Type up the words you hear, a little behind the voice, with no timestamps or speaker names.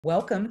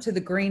Welcome to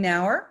the Green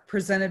Hour,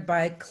 presented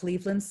by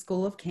Cleveland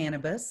School of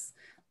Cannabis.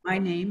 My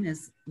name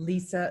is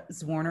Lisa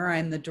Zwarner.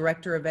 I'm the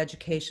Director of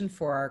Education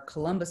for our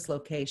Columbus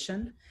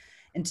location.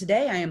 And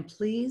today I am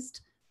pleased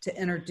to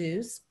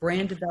introduce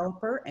brand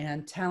developer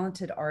and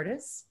talented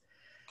artist,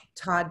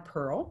 Todd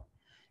Pearl.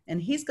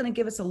 And he's going to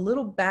give us a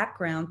little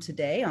background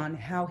today on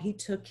how he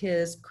took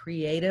his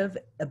creative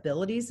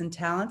abilities and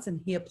talents and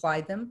he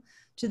applied them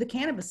to the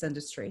cannabis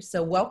industry.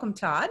 So welcome,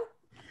 Todd.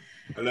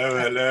 Hello,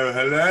 hello,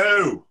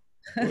 hello.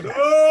 What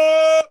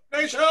up,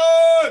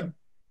 nation?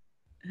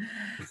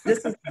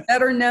 This is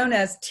better known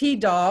as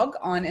Tdog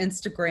on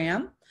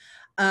Instagram.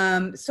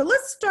 So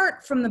let's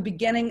start from the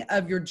beginning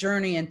of your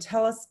journey and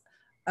tell us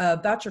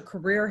about your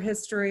career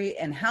history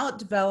and how it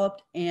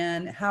developed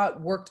and how it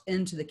worked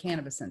into the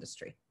cannabis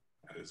industry.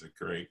 That is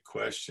a great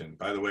question.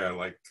 By the way, I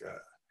like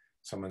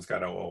someone's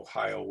got an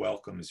Ohio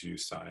welcomes you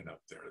sign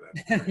up there.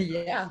 That's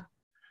Yeah.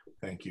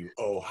 Thank you,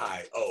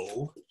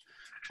 Ohio.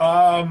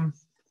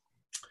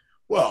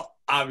 Well,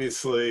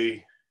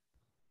 obviously,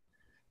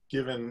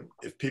 given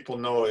if people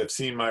have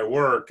seen my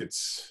work,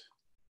 it's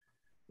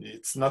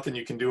nothing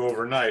you can do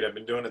overnight. I've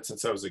been doing it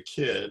since I was a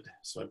kid,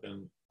 so I've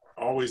been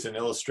always an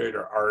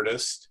illustrator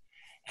artist.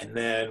 And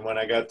then when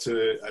I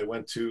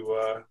went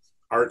to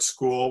art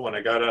school. When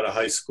I got out of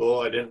high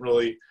school,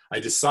 I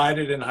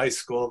decided in high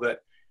school that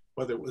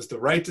whether it was the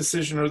right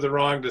decision or the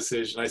wrong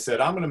decision, I said,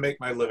 I'm going to make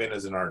my living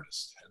as an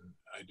artist. And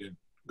I didn't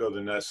go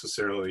the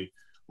necessarily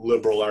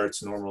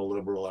normal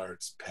liberal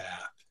arts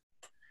path.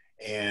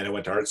 And I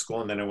went to art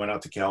school, and then I went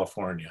out to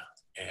California,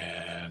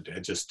 and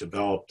it just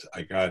developed.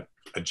 I got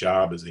a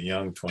job as a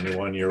young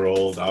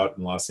 21-year-old out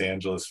in Los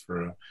Angeles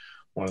for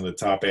one of the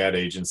top ad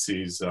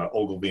agencies,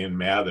 Ogilvy and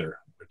Mather,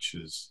 which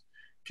is,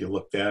 if you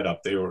look that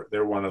up,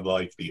 they're one of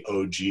the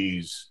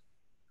OGs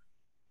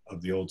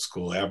of the old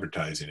school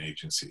advertising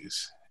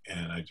agencies.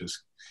 And I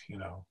just,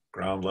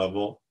 ground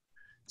level,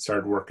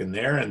 started working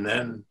there, and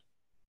then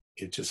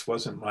it just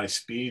wasn't my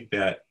speed,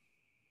 that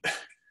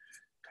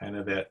kind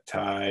of that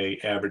Thai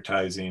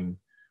advertising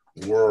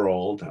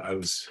world. I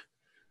was,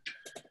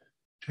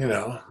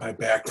 my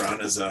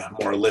background is a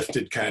more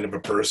lifted kind of a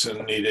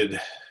person, needed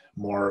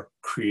more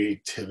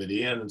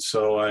creativity. And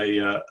so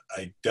I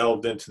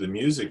delved into the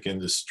music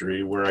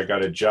industry, where I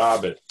got a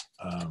job at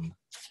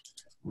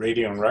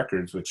Radio and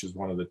Records, which is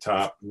one of the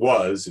top,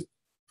 it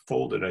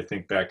folded, I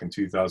think, back in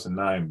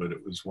 2009, but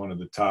it was one of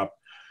the top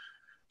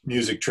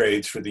music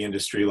trades for the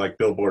industry, like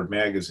Billboard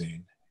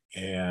magazine.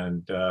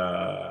 And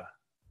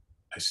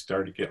I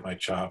started to get my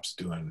chops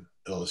doing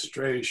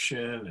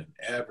illustration and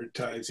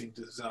advertising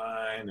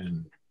design,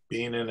 and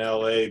being in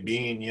LA,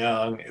 being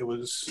young, it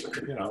was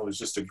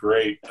just a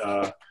great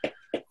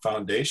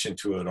foundation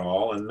to it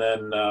all. And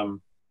then,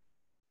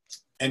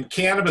 and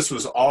cannabis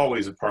was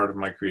always a part of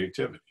my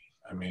creativity.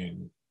 I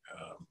mean,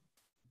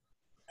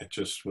 it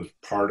just was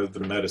part of the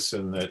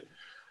medicine that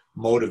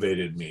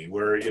motivated me,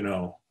 where,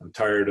 I'm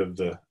tired of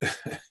the,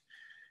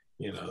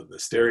 the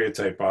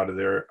stereotype out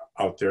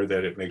there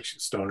that it makes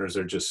stoners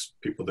are just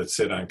people that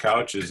sit on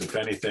couches. If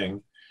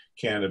anything,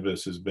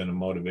 cannabis has been a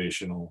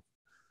motivational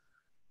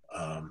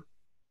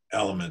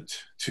element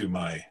to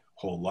my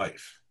whole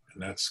life.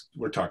 And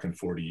we're talking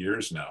 40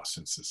 years now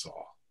since this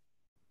all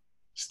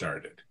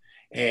started.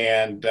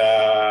 And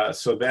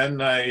so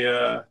then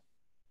I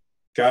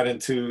got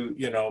into,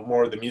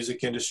 more of the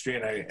music industry,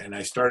 and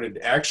I started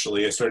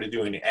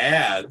doing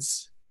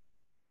ads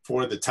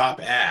for the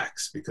top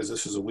acts, because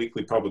this was a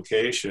weekly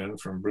publication,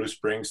 from Bruce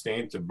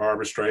Springsteen to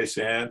Barbra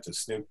Streisand to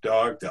Snoop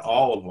Dogg to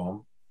all of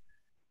them.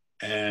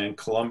 And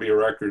Columbia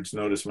Records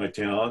noticed my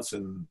talents,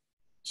 and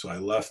so I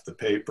left the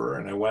paper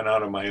and I went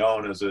out on my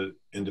own as an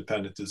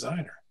independent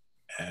designer.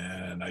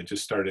 And I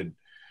just started.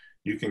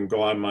 You can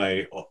go on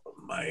my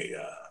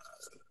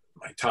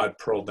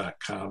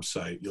toddpearl.com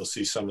site. You'll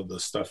see some of the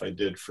stuff I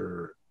did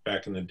for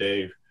back in the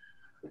day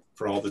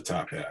for all the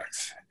top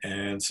acts.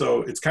 And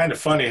so it's kind of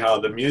funny how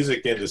the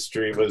music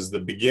industry was the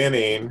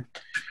beginning,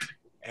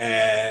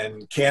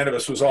 and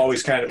cannabis was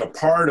always kind of a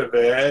part of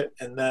it.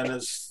 And then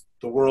as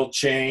the world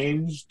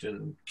changed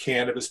and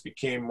cannabis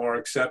became more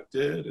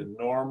accepted and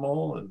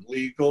normal and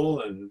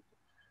legal, and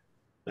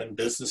then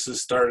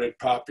businesses started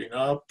popping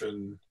up,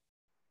 and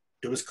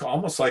it was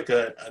almost like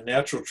a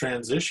natural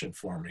transition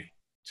for me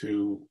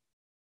to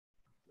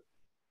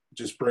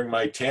just bring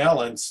my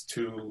talents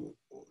to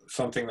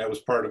something that was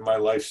part of my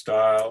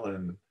lifestyle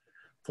and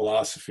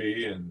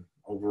philosophy and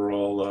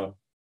overall,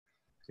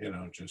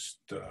 just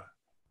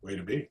way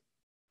to be.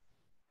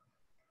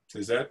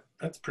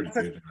 That's pretty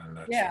good in a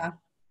nutshell. Yeah,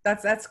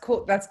 that's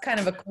cool. That's kind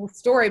of a cool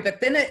story. But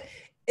then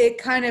it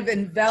kind of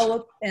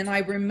enveloped, and I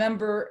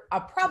remember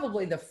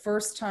probably the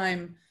first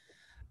time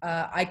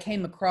I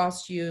came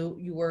across you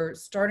were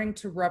starting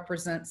to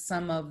represent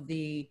some of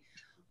the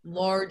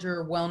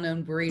larger,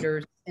 well-known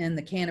breeders in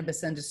the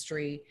cannabis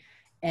industry,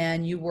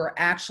 and you were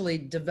actually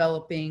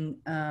developing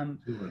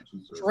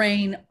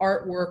strain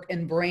artwork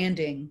and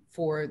branding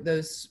for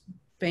those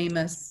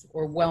famous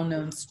or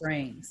well-known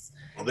strains.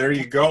 Well, there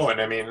you go.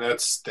 And I mean,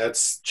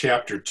 that's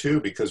chapter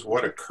 2, because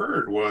what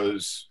occurred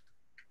was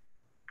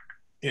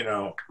you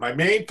know, my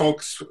main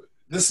focus,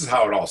 this is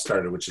how it all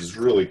started, which is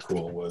really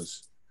cool,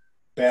 was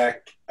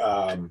back,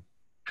 it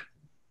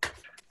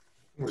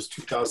was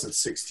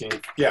 2016.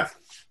 Yeah,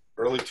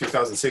 early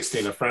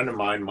 2016, a friend of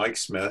mine, Mike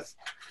Smith,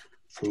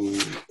 who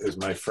is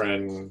my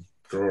friend,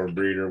 grower,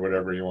 breeder,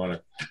 whatever you want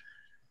to,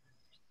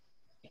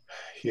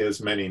 he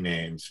has many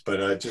names,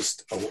 but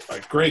just a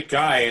great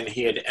guy. And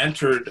he had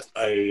entered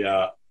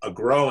a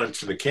grow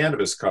into the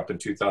Cannabis Cup in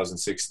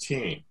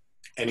 2016.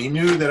 And he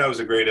knew that I was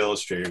a great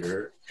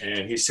illustrator.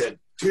 And he said,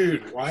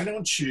 dude, why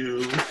don't you,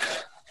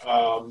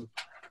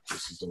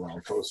 this is the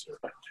wrong poster.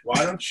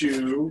 Why don't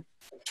you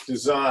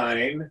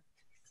design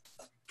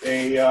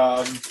a,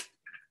 oh,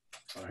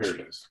 here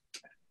it is.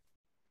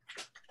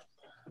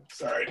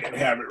 Sorry, I didn't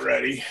have it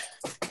ready.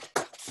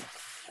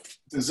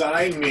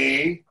 Design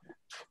me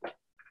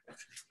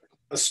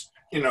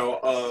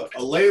a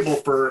label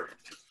for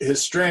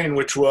his strain,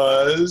 which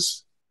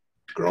was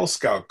Girl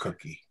Scout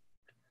cookie.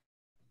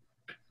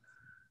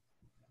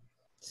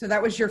 So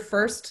that was your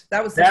first?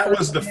 That was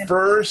the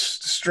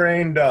first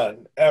strain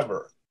done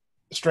ever.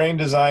 Strain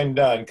design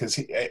done, because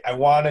I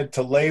wanted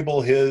to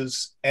label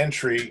his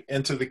entry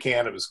into the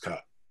Cannabis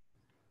Cup.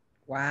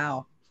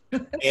 Wow.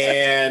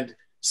 And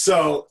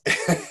so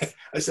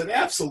I said,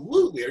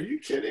 absolutely. Are you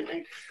kidding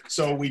me?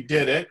 So we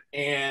did it,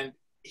 and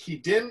he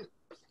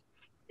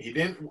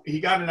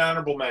got an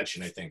honorable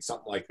mention, I think,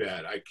 something like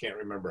that. I can't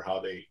remember how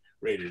they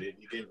rated it.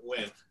 He didn't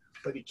win,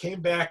 but he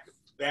came back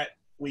that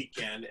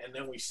weekend, and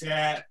then we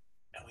sat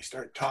and we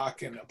started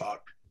talking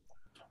about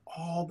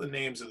all the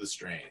names of the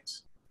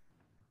strains.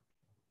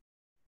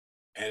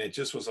 And it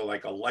just was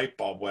like a light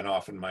bulb went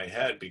off in my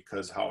head,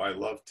 because how I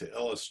love to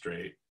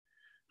illustrate.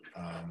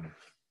 I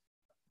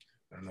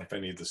don't know if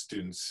any of the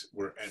students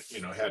were,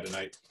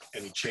 had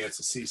any chance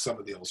to see some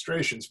of the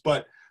illustrations,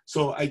 but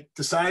so I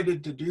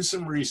decided to do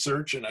some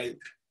research, and I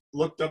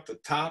looked up the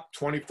top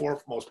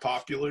 24 most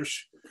popular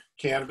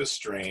cannabis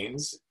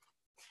strains,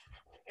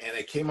 and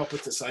I came up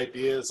with this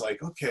idea. It's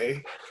like,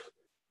 okay,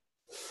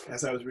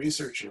 as I was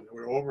researching, there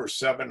were over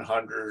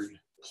 700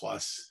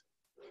 plus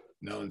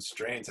known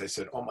strains. I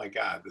said, oh my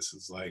God, this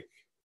is like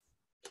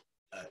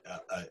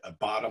a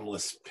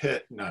bottomless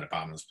pit, not a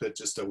bottomless pit,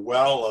 just a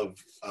well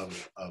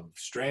of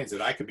strains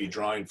that I could be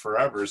drawing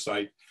forever. So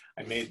I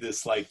made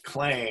this like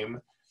claim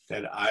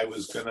that I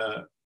was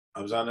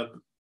on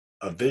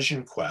a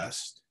vision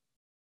quest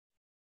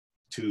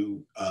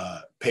to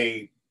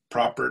pay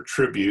proper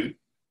tribute,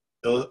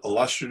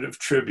 illustrative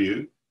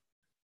tribute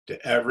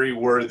to every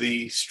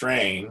worthy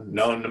strain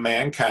known to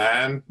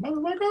mankind.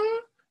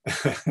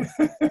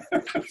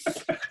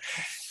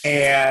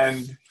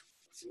 And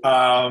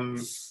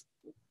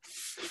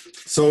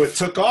so it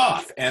took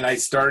off, and I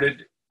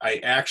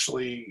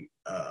actually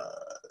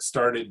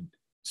started,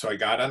 so I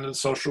got onto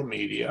social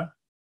media,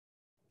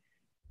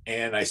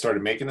 and I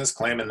started making this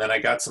claim, and then I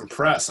got some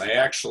press. I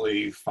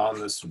actually found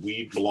this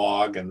weed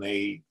blog, and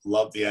they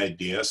loved the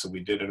idea, so we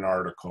did an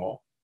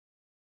article.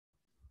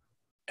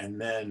 And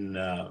then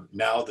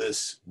now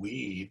this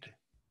weed,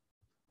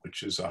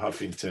 which is a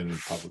Huffington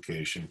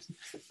publication,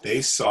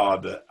 they saw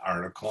the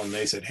article and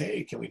they said,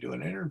 hey, can we do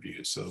an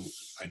interview? So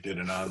I did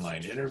an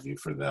online interview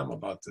for them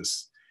about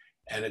this.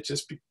 And it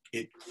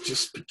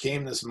just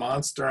became this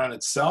monster on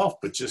itself.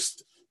 But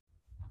just,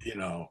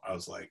 I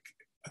was like,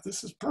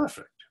 this is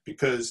perfect.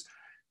 Because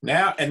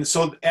now, and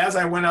so as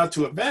I went out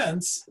to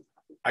events,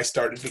 I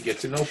started to get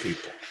to know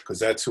people, because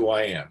that's who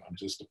I am. I'm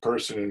just a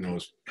person who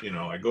knows,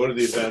 I go to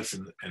the events,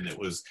 and it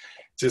was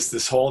just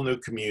this whole new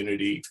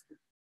community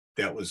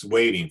that was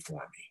waiting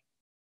for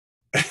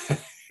me.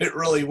 It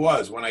really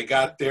was. When I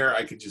got there,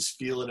 I could just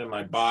feel it in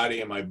my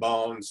body and my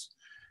bones.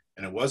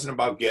 And it wasn't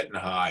about getting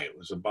high. It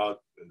was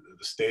about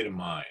the state of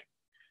mind.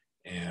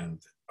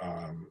 And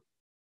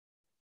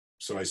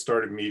so I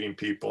started meeting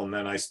people, and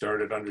then I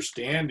started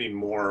understanding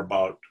more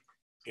about,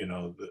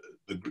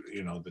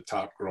 the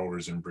top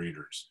growers and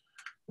breeders.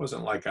 It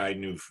wasn't like I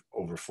knew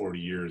over 40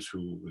 years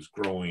who was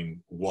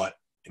growing what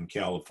in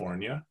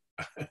California.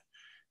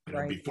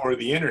 Right. Before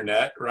the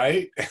internet,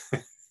 right?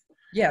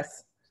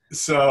 Yes.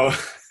 So,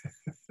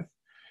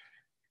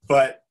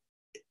 but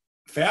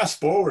fast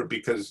forward,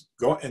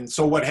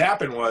 so what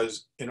happened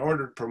was, in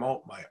order to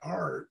promote my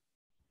art,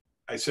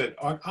 I said,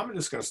 I'm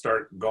just going to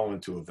start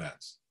going to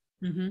events.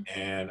 Mm-hmm.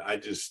 And I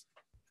just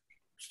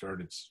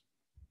started,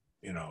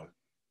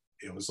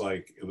 it was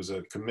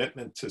a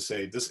commitment to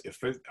say this,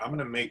 I'm going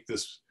to make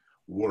this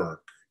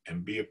work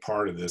and be a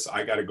part of this,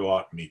 I got to go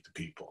out and meet the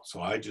people.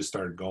 So I just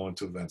started going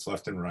to events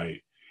left and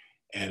right.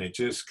 And it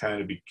just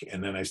kind of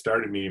and then I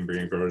started meeting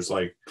breeding growers,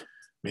 like,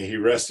 may he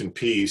rest in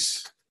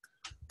peace,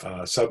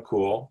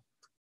 Subcool.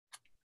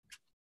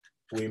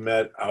 We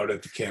met out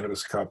at the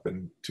Cannabis Cup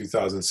in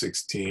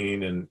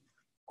 2016, and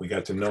we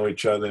got to know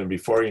each other. And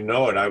before you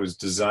know it, I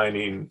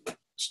designed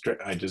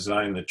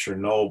the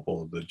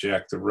Chernobyl, the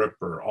Jack the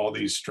Ripper, all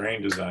these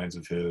strain designs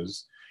of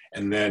his.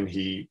 And then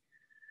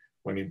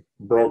when he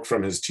broke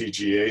from his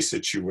TGA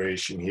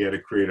situation, he had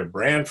to create a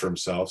brand for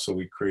himself. So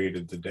we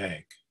created the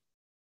Dank.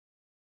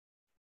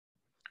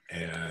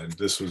 And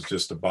this was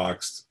just a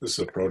box. This is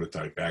a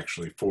prototype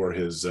actually for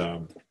his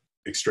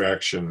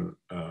extraction,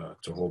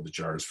 to hold the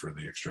jars for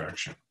the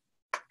extraction.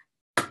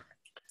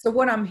 So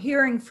what I'm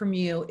hearing from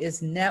you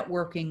is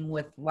networking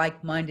with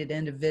like-minded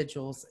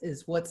individuals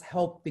is what's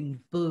helping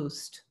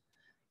boost,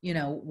 you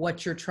know,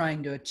 what you're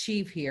trying to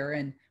achieve here,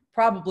 and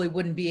probably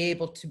wouldn't be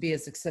able to be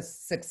as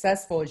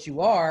successful as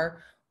you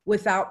are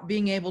without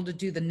being able to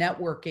do the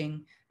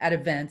networking at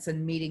events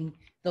and meeting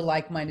the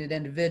like-minded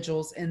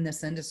individuals in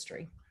this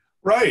industry.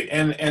 Right,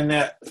 and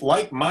that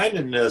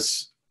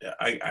like-mindedness,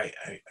 I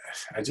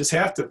just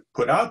have to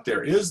put out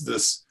there is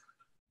this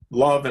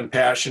love and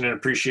passion and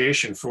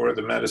appreciation for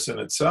the medicine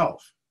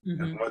itself,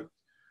 and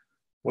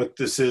what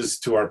this is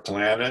to our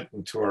planet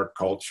and to our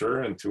culture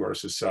and to our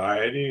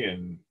society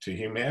and to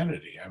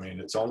humanity. I mean,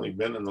 it's only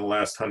been in the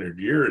last 100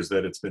 years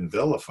that it's been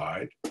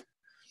vilified.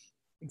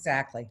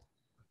 Exactly.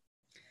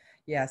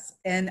 Yes.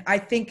 And I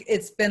think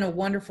it's been a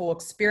wonderful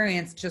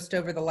experience just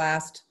over the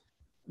last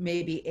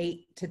maybe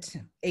 8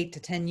 to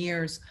 10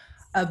 years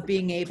of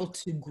being able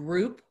to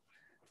group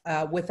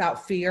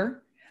without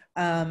fear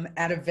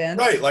at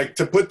events. Right, like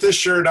to put this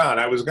shirt on,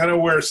 I was going to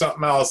wear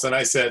something else, and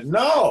I said,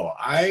 no,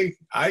 I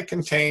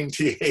contain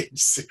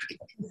THC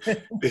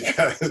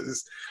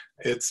because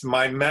it's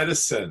my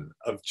medicine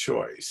of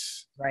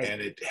choice, right.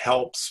 And it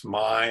helps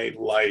my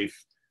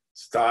life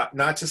stop,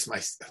 not just my,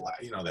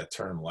 you know, that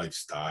term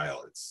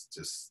lifestyle. It's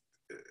just,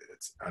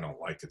 I don't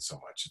like it so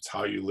much. It's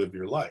how you live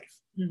your life,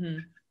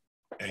 and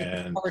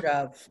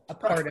a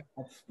part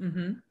of.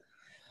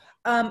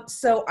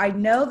 So I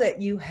know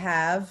that you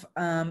have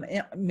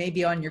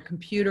maybe on your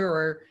computer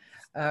or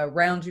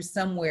around you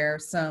somewhere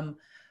some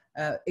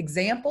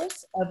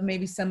examples of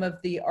maybe some of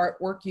the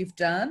artwork you've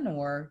done,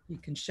 or you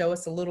can show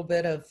us a little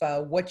bit of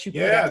what you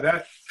put out.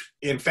 That,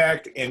 in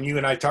fact, and you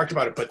and I talked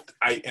about it, but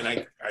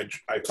I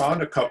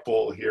found a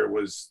couple here.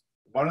 Was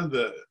one of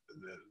the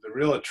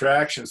real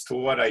attractions to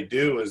what I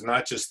do is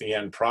not just the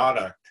end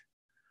product,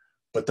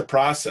 but the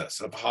process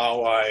of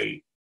how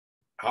I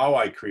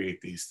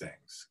create these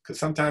things. Because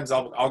sometimes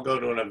I'll go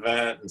to an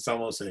event and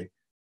someone will say,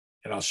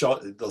 and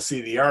they'll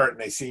see the art and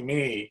they see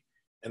me,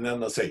 and then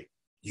they'll say,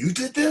 "You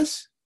did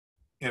this?"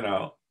 You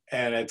know,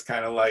 and it's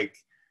kind of like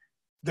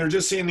they're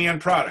just seeing the end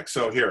product.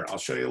 So here, I'll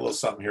show you a little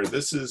something here.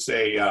 This is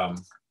a, let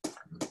me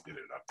get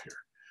it up here.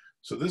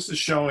 So this is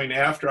showing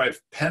after I've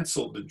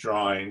penciled the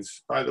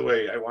drawings. By the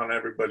way, I want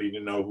everybody to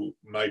know who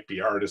might be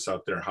artists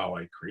out there, how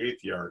I create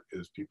the art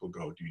is people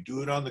go, "Do you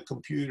do it on the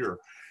computer?"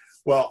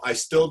 Well, I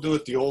still do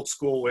it the old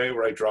school way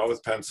where I draw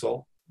with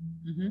pencil,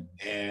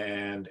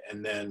 and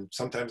then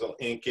sometimes I'll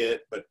ink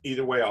it, but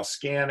either way I'll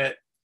scan it.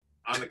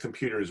 On the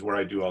computer is where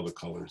I do all the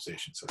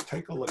colorization. So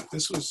take a look.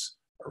 This was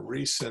a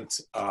recent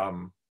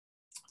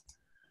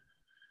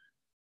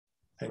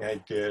thing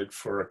I did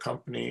for a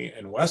company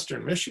in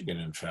Western Michigan,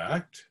 in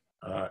fact,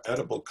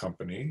 edible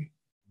company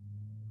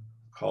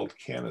called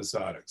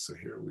Canazotic. So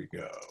here we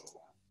go.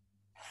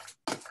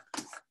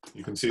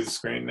 You can see the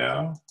screen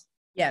now?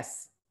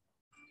 Yes.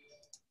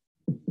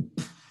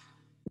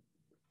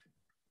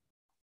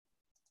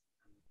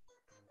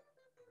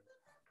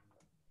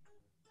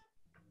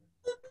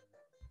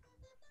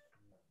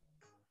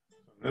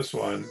 This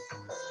one,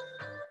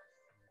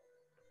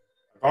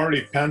 I've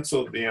already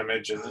penciled the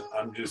image and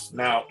I'm just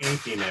now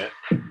inking it.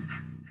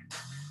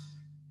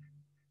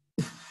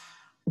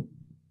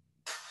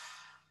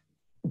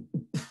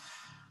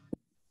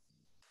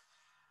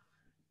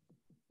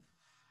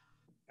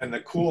 And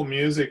the cool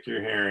music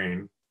you're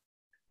hearing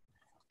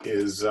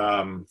is,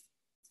 in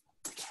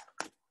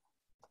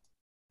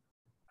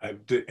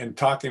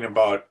talking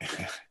about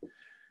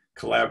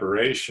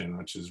collaboration,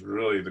 which is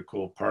really the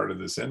cool part of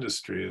this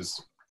industry,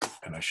 is,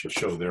 and I should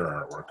show their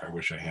artwork. I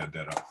wish I had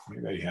that up.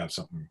 Maybe I have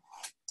something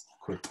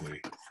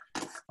quickly.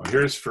 Oh,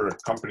 here's for a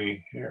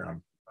company here.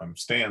 I'm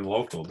staying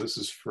local. This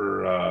is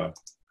for a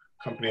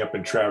company up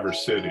in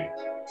Traverse City.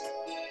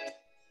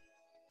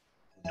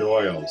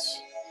 Doyle's.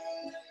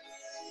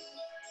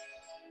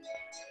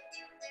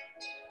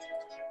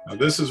 Now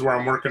this is where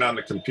I'm working on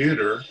the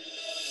computer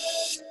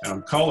and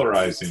I'm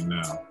colorizing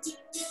now.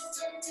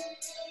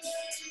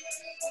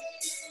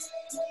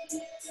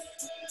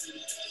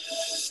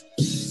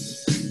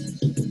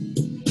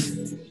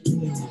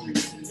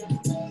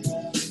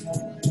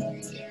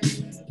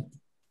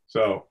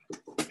 So,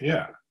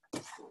 yeah.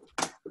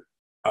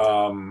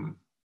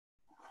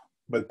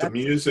 But the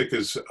music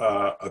is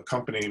a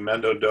company,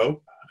 Mendo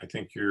Dope. I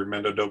think you're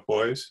Mendo Dope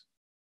boys.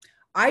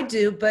 I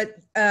do, but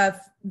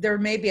there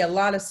may be a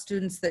lot of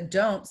students that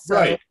don't. So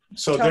right.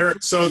 So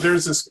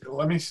there's this.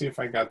 Let me see if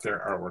I got their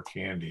artwork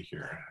handy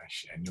here.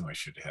 I knew I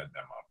should have had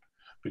them up.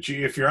 But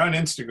if you're on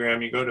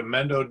Instagram, you go to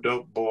Mendo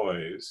Dope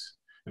Boys.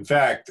 In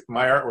fact,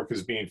 my artwork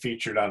is being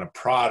featured on a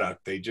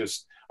product. They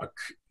just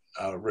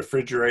a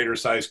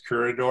refrigerator-sized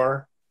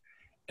Curador,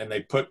 and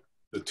they put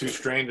the 2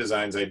 strain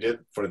designs I did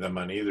for them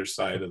on either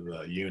side of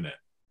the unit.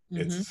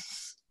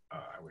 It's.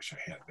 I wish I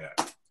had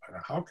that.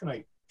 How can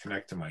I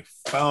connect to my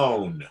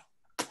phone?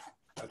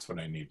 That's what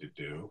I need to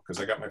do because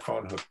I got my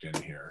phone hooked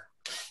in here.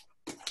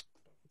 Let's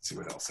see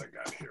what else I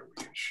got here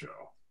we can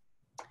show.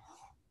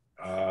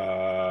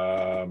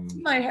 How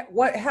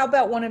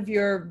about one of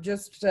your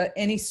just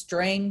any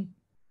strain?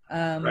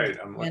 Right,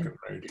 I'm looking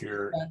right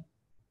here.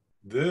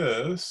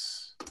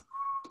 This, I got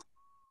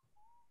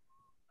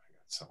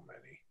so many.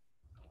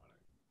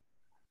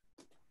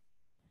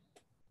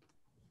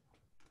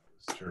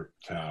 Chirp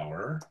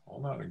Tower.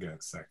 Hold on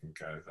a second,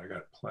 guys. I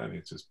got plenty.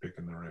 It's just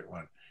picking the right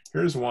one.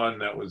 Here's one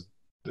that was,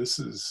 this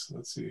is,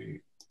 let's see.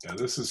 Yeah,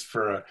 this is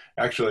for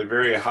actually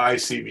very high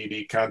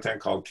CBD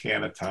content called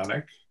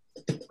Canatonic.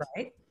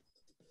 Right.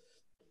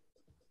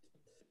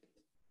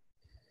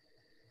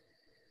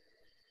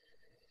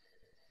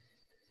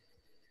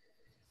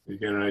 You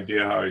get an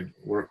idea how I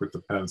work with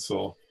the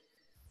pencil.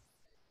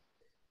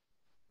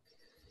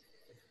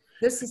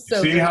 This is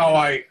so see good. How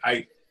I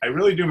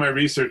really do my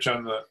research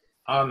on the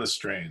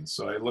strains.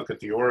 So I look at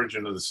the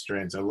origin of the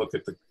strains. I look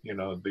at the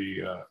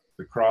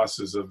the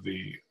crosses of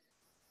the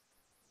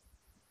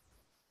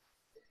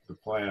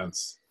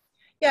plants.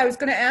 Yeah, I was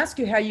going to ask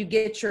you how you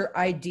get your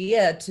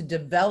idea to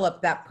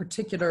develop that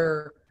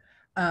particular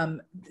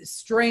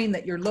strain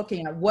that you're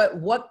looking at.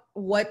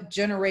 What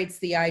generates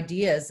the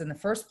ideas in the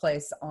first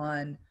place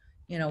on,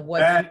 what?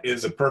 That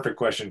is a perfect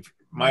question.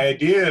 My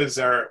ideas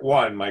are,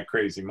 one, my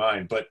crazy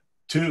mind, but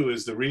two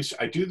is the research.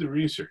 I do the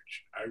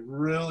research. I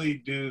really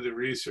do the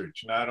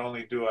research. Not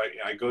only do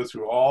I go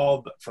through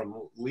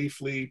from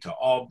Leafly to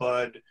All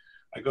Bud.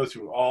 I go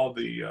through all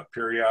the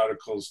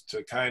periodicals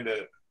to kind of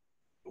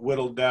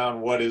whittle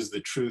down what is the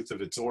truth of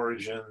its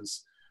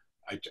origins.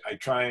 I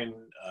try and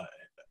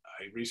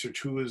I research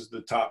who is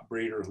the top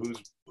breeder,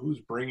 who's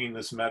bringing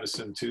this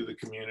medicine to the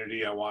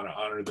community. I want to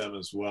honor them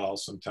as well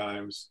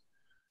sometimes.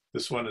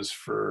 This one is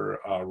for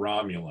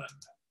Romulan.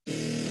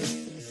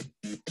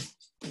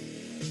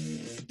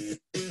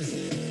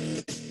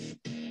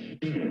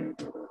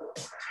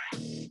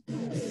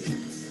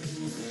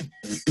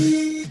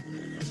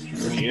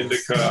 The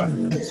indica.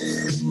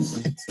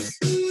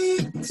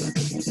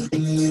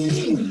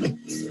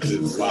 It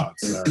is loud,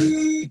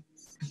 sorry.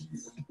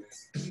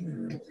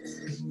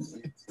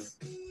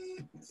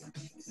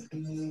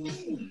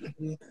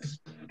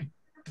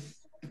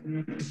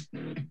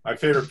 My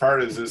favorite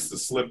part is the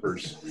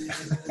slippers.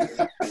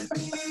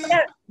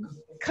 Yeah,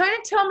 kind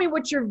of tell me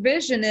what your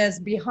vision is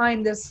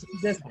behind this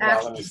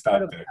Well, let me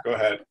stop there. Go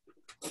ahead.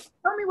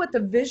 Tell me what the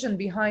vision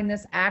behind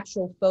this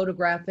actual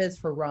photograph is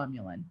for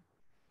Romulan.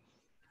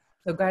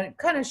 So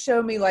kind of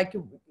show me, like,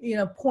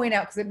 point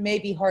out, because it may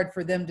be hard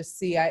for them to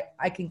see.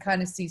 I can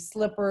kind of see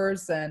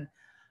slippers, and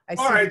I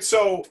see. All right,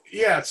 so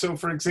yeah, so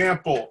for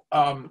example,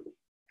 I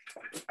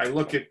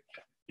look at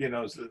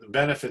the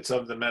benefits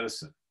of the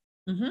medicine,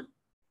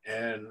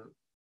 and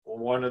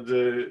one of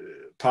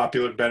the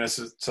popular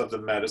benefits of the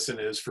medicine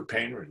is for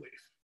pain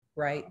relief.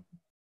 Right.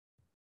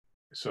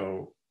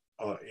 So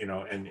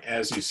and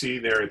as you see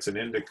there, it's an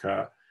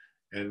indica.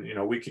 And,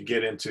 we could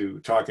get into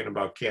talking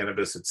about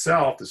cannabis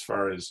itself as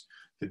far as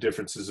the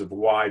differences of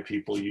why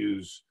people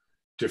use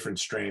different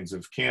strains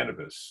of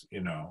cannabis.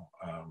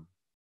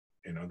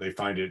 They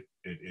find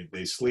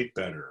they sleep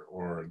better,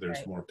 or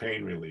there's more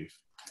pain relief.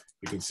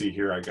 You can see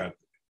here, I got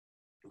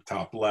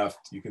top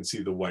left, you can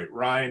see the white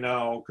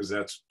rhino, because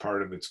that's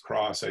part of its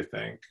cross, I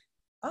think.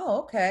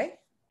 Oh, okay.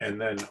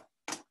 And then,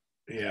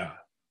 yeah.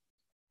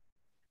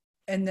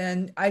 And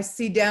then I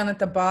see down at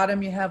the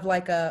bottom, you have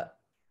like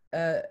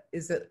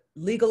is it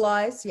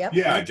legalized? Yep.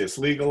 Yeah, just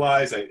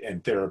legalized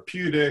and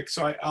therapeutic.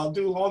 So I'll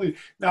do all these.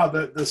 Now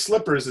the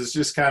slippers is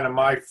just kind of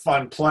my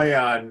fun play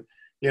on,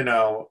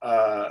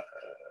 the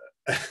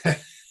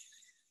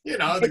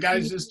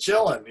guy's just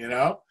chilling,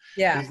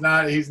 Yeah.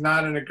 He's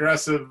not an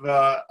aggressive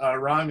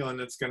Romulan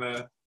that's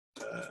gonna,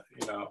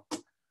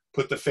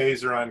 put the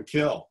phaser on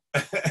kill.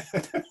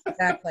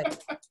 Exactly.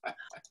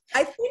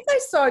 I think I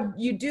saw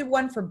you do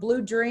one for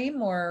Blue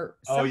Dream or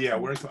something. Oh yeah,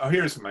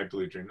 here's my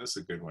Blue Dream. This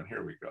is a good one.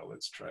 Here we go.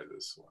 Let's try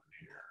this one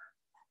here.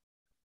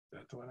 Is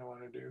that the one I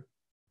want to do?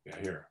 Yeah,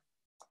 here.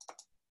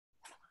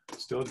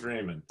 Still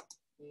dreaming.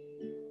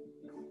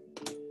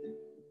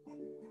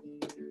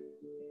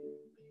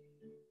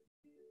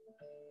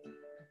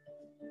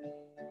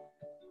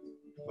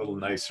 A little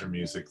nicer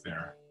music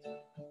there.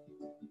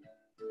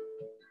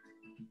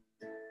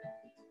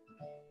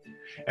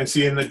 And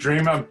see, in the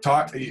dream I'm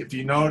talking, if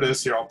you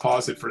notice here, I'll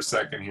pause it for a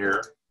second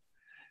here.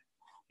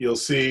 You'll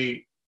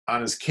see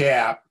on his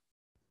cap,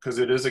 because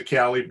it is a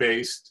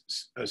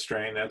Cali-based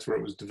strain, that's where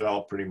it was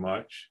developed pretty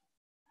much.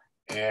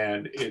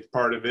 And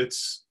part of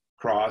its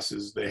cross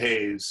is the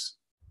hazes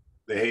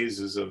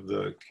of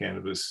the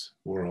cannabis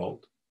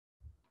world.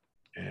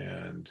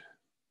 And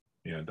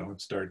yeah,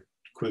 don't start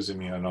quizzing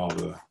me on all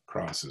the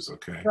crosses,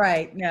 okay?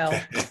 Right, no.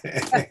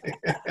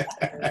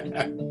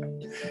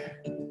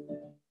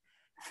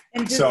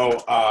 And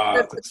so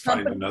let's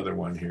find another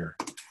one here.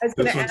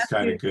 This one's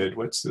kind of good.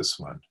 What's this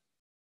one?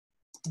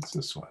 What's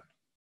this one?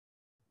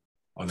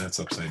 Oh, that's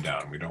upside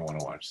down. We don't want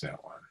to watch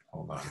that one.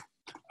 Hold on.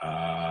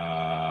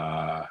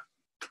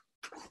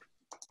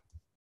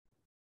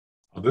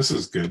 Oh, this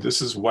is good.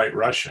 This is White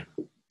Russian.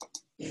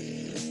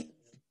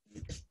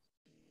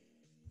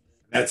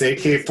 That's That's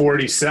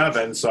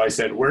AK-47. So I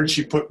said, where'd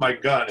she put my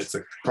gun? It's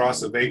a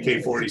cross of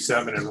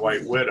AK-47 and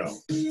White Widow.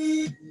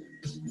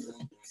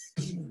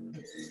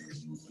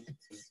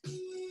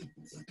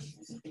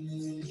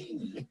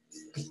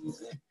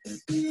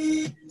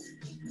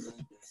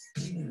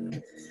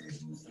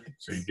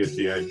 So you get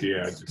the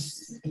idea. I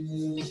just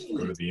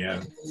go to the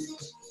end.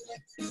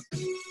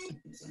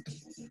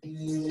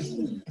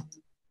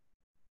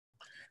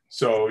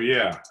 So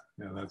yeah,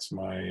 that's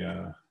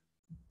my.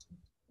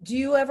 Do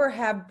you ever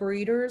have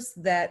breeders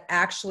that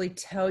actually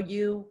tell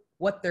you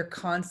what their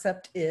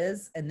concept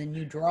is and then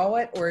you draw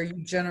it, or are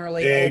you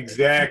generally?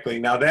 Exactly.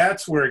 Now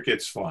that's where it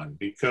gets fun,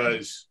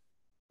 because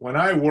when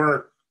I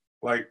work,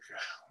 like,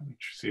 let me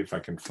see if I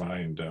can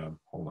find,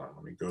 hold on,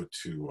 let me go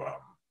to,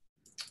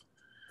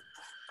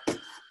 here,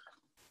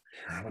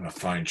 I'm going to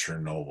find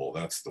Chernobyl.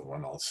 That's the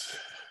one I'll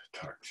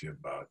talk to you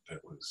about.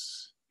 That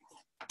was,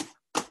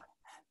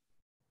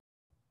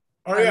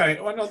 oh yeah,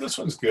 well, no, this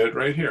one's good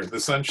right here. The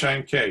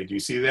Sunshine K. Do you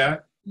see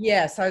that?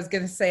 Yes, I was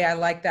going to say I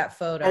like that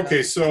photo.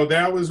 Okay, so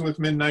that was with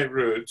Midnight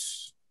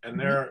Roots, and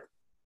there,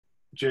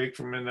 Jake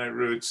from Midnight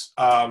Roots.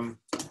 Let me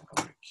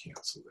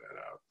cancel that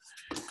out.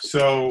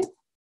 So,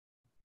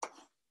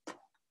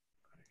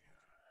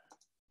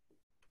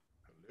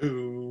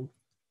 hello.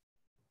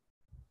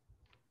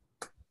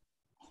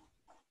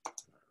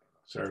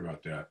 Sorry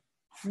about that.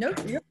 No,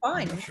 you're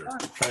fine. You're Sure. fine.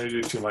 I'm trying to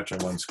do too much on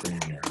one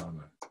screen here.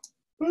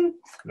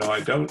 No,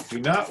 I do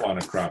not want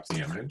to crop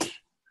the image.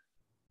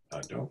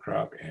 Don't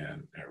crop,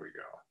 and there we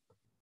go.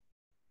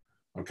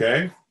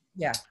 Okay?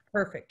 Yeah,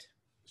 perfect.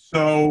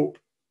 So,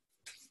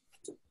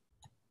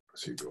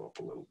 let's see, go up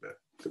a little bit.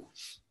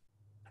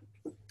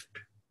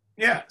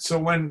 Yeah, so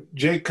when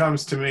Jake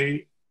comes to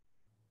me,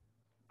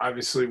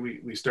 obviously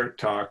we start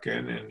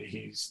talking, and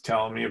he's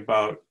telling me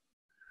about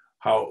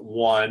how it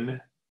won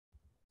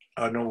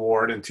an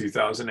award in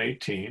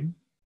 2018.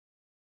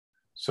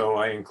 So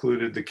I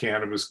included the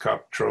Cannabis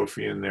Cup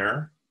trophy in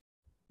there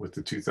with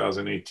the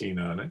 2018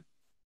 on it.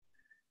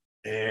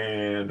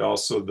 And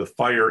also the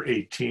Fire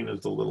 18 is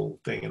the little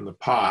thing in the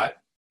pot.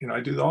 You know, I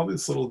do all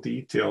this little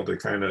detail to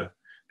kind of,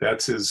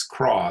 that's his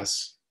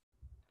cross,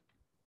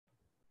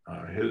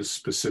 his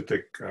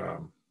specific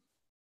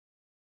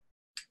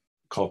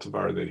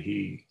cultivar that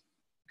he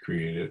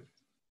created.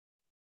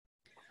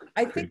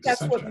 I think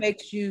that's what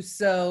makes you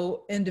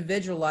so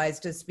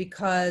individualized, is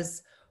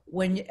because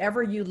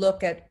whenever you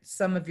look at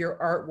some of your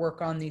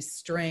artwork on these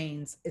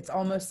strains, it's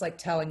almost like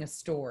telling a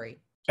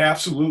story.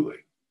 Absolutely.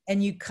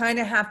 And you kind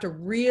of have to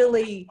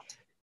really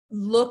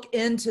look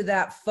into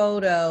that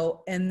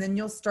photo, and then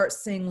you'll start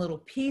seeing little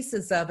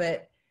pieces of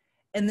it.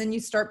 And then you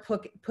start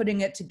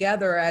putting it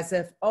together as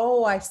if,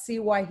 oh, I see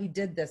why he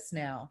did this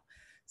now.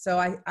 So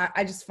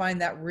I just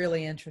find that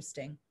really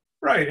interesting.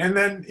 Right. And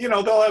then, you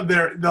know,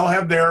 they'll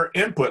have their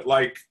input.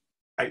 Like,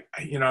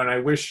 you know, and I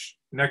wish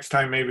next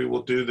time maybe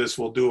we'll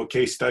do a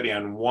case study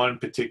on one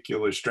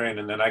particular strain,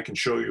 and then I can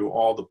show you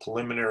all the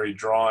preliminary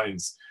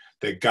drawings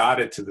that got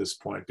it to this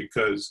point,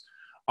 because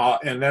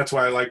and that's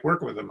why I like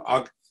working with them.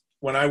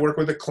 When I work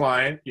with a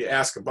client, you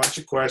ask a bunch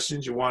of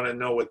questions. You want to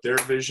know what their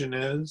vision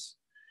is.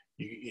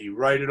 You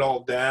write it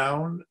all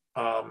down,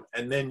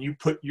 and then you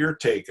put your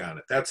take on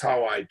it. That's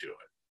how I do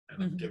it.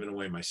 And I'm giving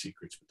away my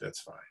secrets, but that's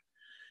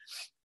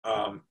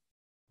fine.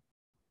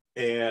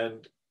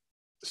 And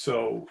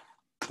so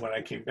when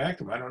I came back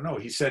to him, I don't know,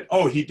 he said,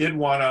 oh, he did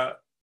want a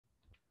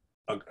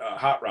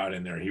hot rod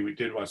in there. He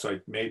did want, so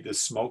I made this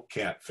smoked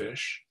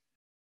catfish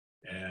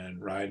and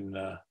riding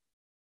a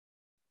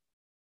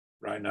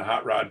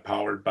hot rod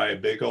powered by a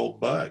big old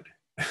bud.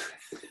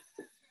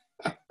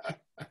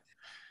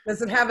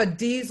 Does it have a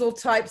diesel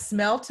type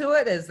smell to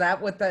it? Is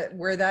that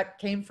where that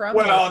came from?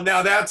 Well,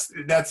 now that's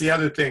the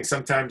other thing.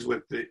 Sometimes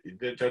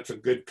that's a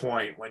good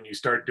point. When you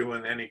start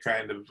doing any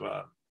kind of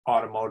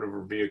automotive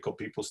or vehicle,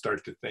 people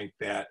start to think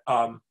that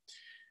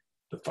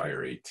the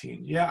Fire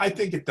 18. Yeah, I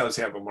think it does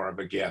have more of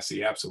a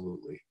gassy,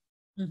 absolutely.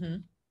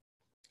 Mm-hmm.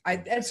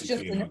 That's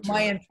just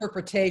my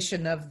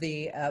interpretation of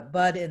the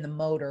bud in the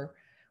motor.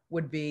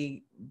 Would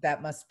be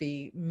that must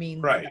be mean,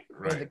 right?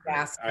 The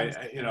gas.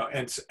 You know,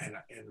 and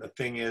the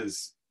thing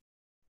is,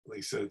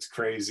 Lisa, it's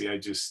crazy. I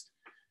just,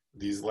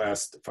 these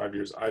last 5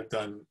 years, I'm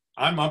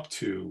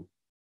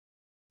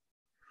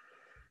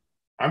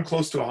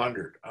close to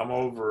 100. I'm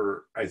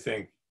over, I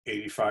think,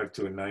 85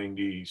 to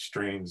 90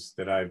 strains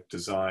that I've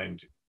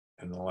designed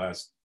in the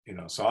last, you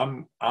know, so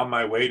I'm on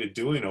my way to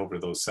doing over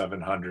those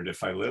 700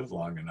 if I live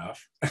long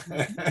enough.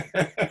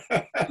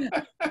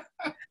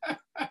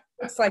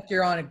 Looks like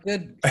you're on a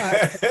good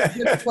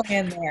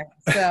plan there.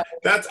 So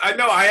I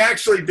know I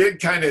actually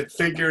did kind of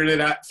figure it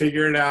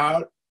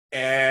out,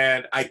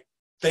 and I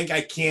think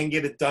I can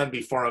get it done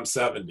before I'm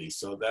 70.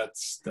 So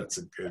that's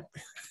a good.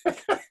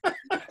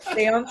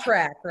 Stay on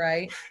track,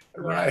 right?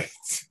 Right.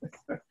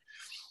 Yeah.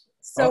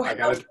 So I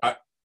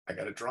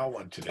gotta draw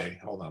one today.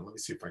 Hold on, let me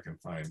see if I can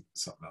find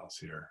something else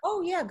here.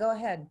 Oh yeah, go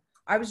ahead.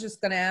 I was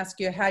just going to ask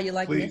you how you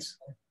like it. Please.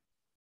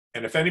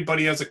 And if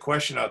anybody has a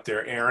question out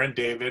there, Aaron,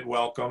 David,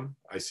 welcome.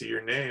 I see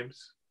your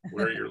names.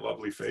 Where are your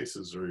lovely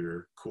faces or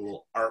your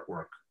cool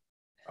artwork?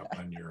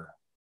 on your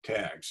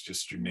tags,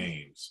 just your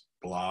names,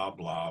 blah,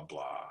 blah,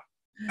 blah.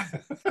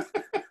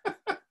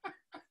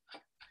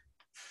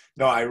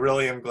 No, I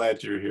really am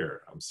glad you're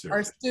here. I'm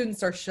serious. Our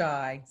students are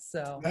shy,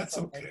 so. That's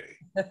okay.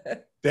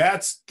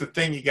 That's the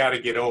thing you got to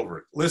get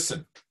over.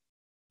 Listen,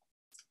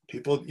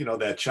 people, you know,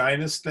 that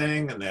shyness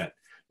thing and that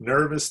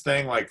nervous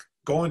thing, like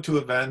going to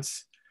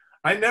events.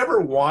 I never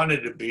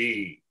wanted to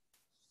be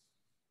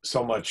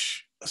so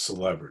much a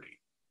celebrity.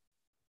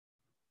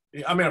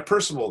 I mean, a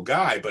personable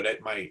guy, but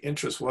my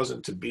interest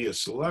wasn't to be a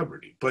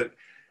celebrity. But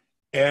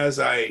as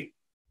I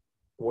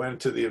went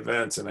to the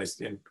events and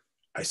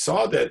I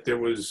saw that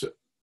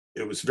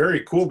it was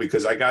very cool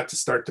because I got to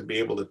start to be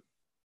able to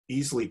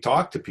easily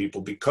talk to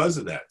people because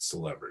of that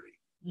celebrity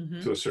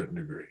to a certain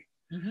degree.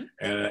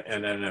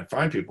 And then I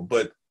find people,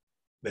 but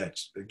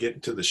that's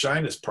getting to the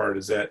shyness part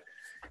is that,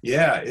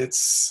 yeah,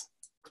 it's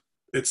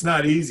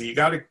not easy. You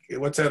got to,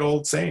 what's that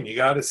old saying? You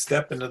got to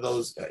step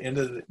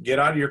into get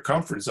out of your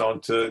comfort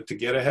zone to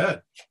get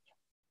ahead.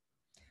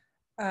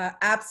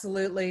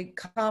 Absolutely.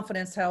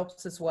 Confidence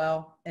helps as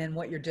well in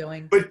what you're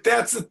doing. But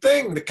that's the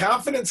thing. The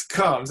confidence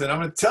comes, and I'm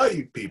going to tell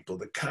you people,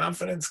 the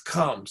confidence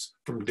comes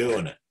from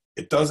doing it.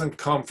 It doesn't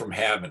come from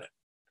having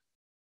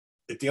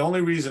it. The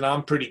only reason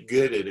I'm pretty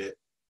good at it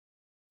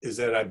is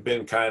that I've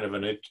been kind of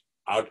an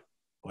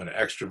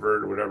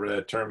extrovert or whatever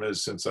that term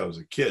is since I was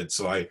a kid.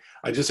 So I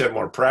just have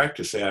more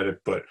practice at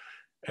it.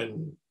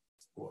 And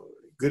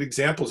good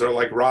examples are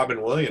like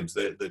Robin Williams.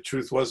 The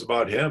truth was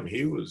about him,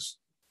 he was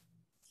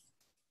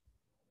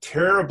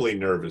terribly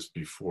nervous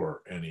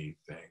before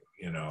anything,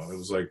 you know. It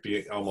was like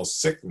being almost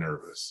sick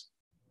nervous.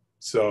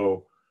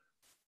 So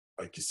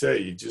like you say,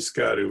 you just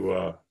got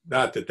to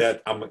not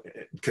that I'm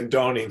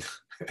condoning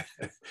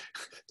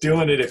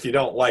doing it if you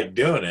don't like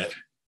doing it,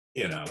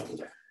 you know.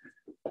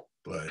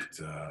 But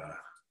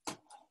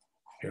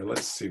here,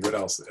 let's see what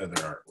else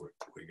other art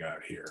we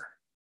got here.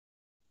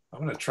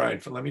 I'm gonna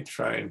let me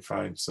try and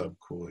find some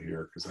cool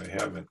here because I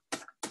haven't.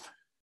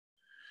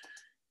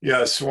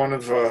 Yes, one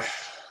of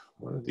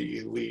the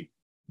elite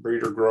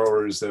breeder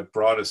growers that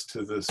brought us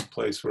to this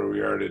place where we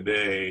are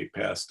today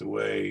passed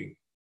away.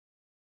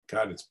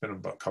 God, it's been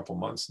about a couple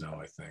months now,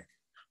 I think.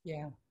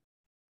 Yeah.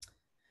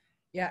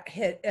 Yeah,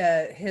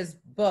 his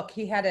book,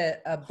 he had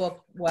a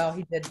book, well,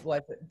 he did,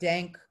 was it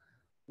Dank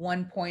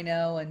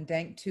 1.0 and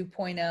Dank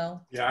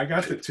 2.0? Yeah, I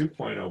got the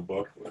 2.0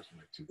 book. Where's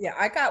my 2.0? Yeah,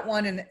 I got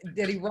one, and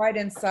did he write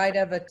inside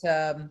of it,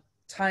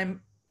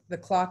 time, the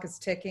clock is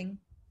ticking?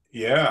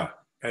 Yeah,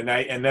 and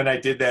then I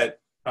did that.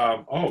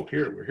 Oh,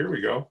 here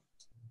we go.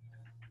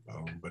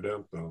 Boom,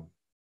 ba-dum, boom.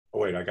 Oh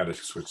wait, I got to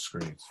switch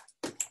screens.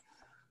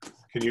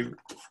 Can you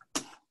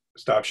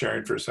stop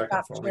sharing for a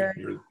second for me?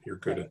 You're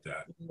good at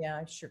that. Yeah,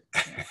 I sure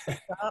can.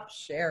 Stop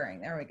sharing.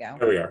 There we go.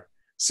 There we are.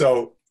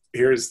 So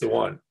here's the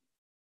one.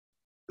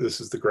 This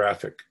is the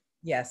graphic.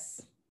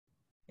 Yes.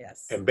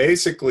 Yes. And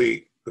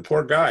basically, the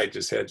poor guy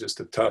just had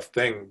a tough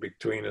thing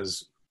between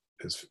his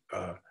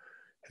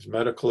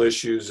medical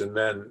issues and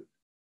then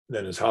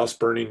his house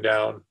burning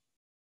down,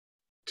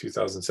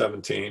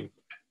 2017.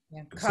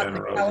 Yeah, caught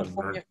the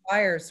California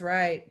fires,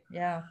 right?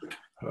 Yeah.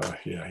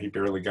 Yeah, he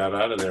barely got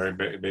out of there.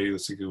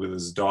 Basically with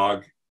his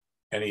dog,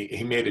 and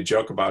he made a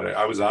joke about it.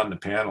 I was on the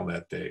panel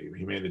that day.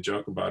 He made a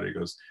joke about it.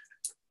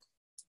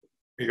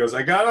 He goes,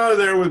 I got out of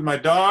there with my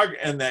dog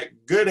and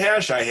that good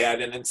hash I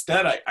had, and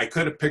instead I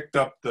could have picked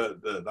up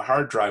the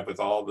hard drive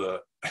with all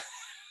the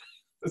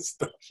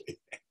stuff.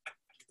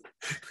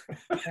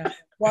 Yeah.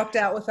 Walked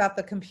out without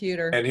the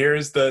computer. And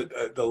here's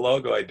the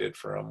logo I did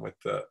for him with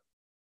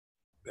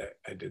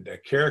I did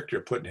that character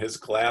putting his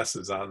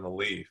glasses on the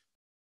leaf.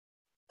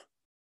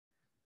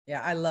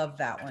 Yeah, I love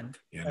that one.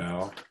 You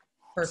know,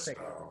 perfect.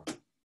 So,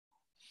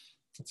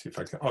 let's see if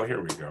I can. Oh,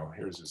 here we go.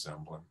 Here's his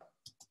emblem.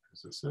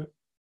 Is this it?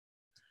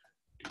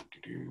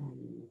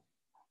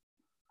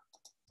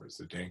 Where's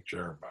the dank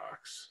jar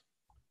box?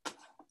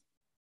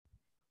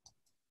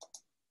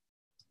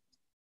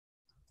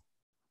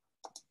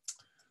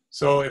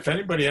 So if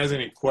anybody has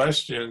any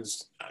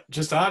questions,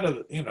 just out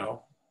of,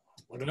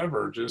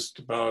 whatever, just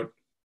about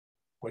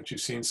what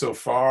you've seen so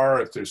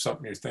far, if there's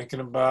something you're thinking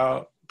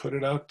about, put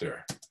it out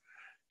there.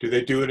 Do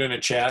they do it in a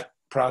chat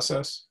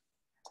process?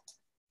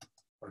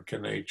 Or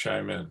can they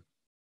chime in?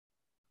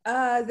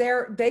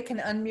 They can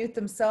unmute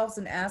themselves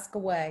and ask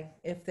away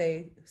if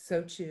they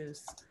so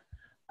choose.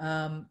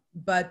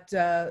 But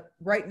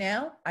right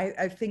now,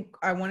 I think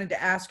I wanted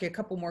to ask you a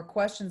couple more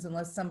questions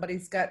unless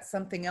somebody's got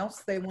something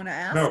else they want to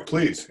ask. No,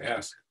 please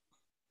ask.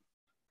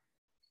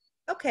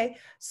 Okay,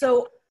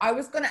 so I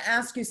was going to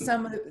ask you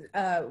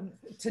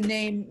to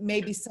name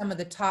maybe some of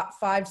the top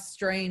 5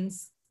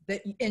 strains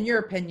that, in your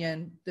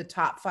opinion, the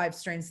top 5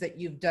 strains that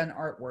you've done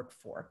artwork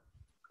for.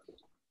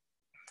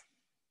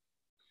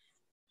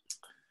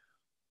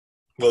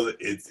 Well,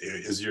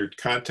 is your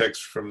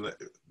context from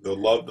the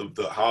love of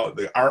the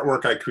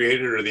artwork I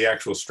created, or the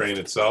actual strain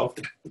itself?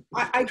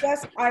 I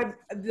guess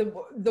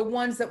the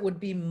ones that would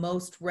be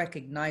most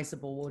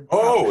recognizable would.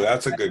 Oh,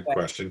 that's a good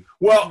question.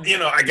 Well,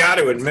 I got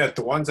to admit,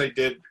 the ones I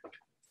did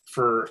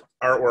for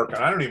artwork,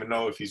 and I don't even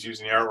know if he's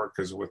using the artwork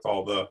because with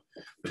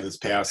his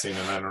passing,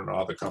 and I don't know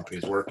how the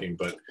company's working,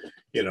 but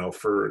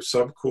for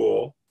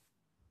Subcool,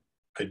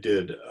 I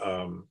did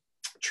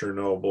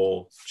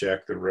Chernobyl,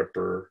 Jack the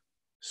Ripper,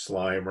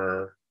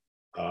 Slimer.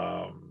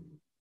 Why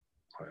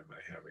am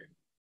I having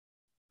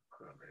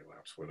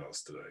relapse? What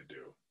else did I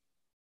do?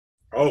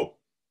 Oh,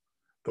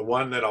 the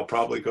one that I'll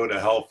probably go to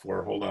hell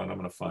for, hold on, I'm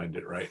going to find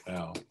it right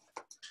now,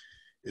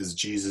 is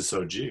Jesus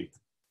OG.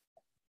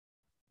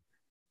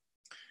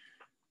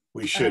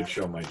 We should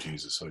show my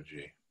Jesus OG.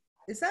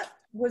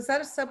 Was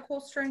that a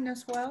Subcool string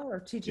as well, or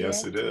TGA?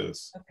 Yes, it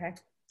is. Okay.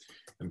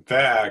 In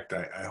fact,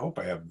 I hope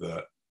I have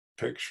the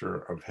picture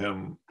of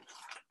him.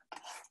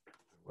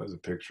 There was a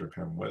picture of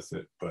him with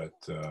it, but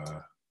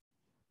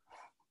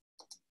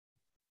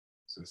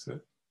is this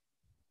it?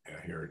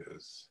 Yeah, here it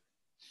is.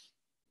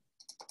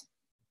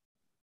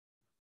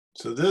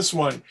 So this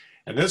one,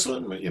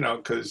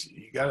 because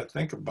you got to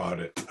think about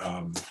it.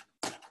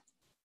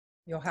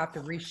 You'll have to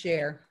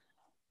reshare.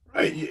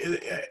 Right,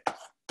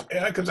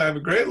 yeah, because I have a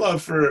great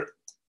love for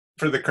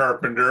the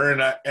Carpenter,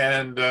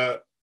 and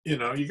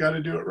you got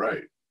to do it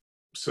right.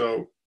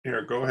 So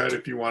here, go ahead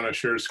if you want to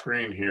share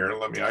screen here.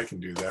 I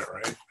can do that,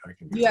 right? I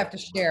can. You have to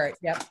share it,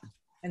 yep,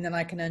 and then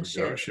I can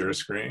unshare. Share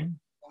screen,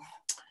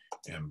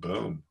 and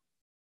boom.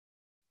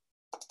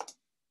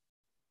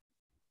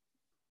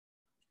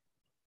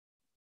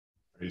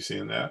 Are you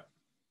seeing that?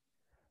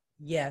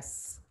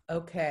 Yes.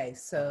 Okay.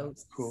 So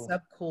cool.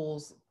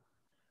 Subcools.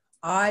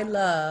 I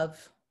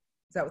love.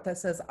 Is that what that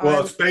says?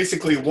 Well, it's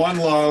basically One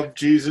Love,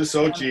 Jesus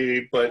OG,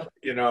 but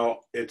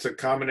it's a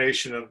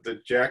combination of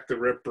the Jack the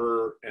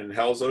Ripper and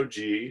Hell's OG.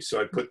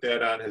 So I put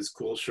that on his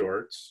cool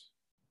shorts,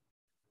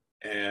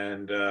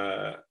 and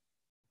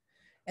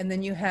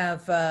then you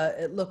have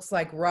it looks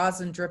like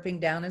rosin dripping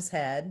down his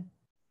head.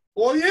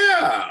 Well,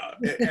 yeah,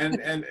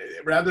 and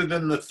rather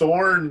than the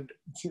thorn,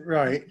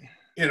 right?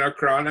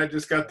 Crown, I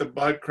just got the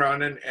bud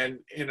crown, and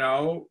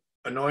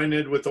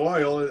anointed with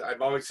oil.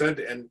 I've always said,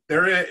 and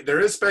there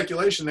is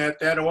speculation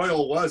that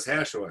oil was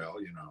hash oil,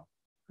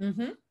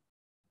 Mm-hmm.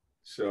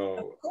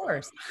 So of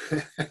course.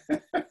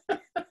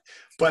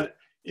 But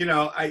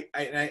I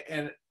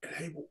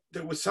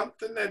there was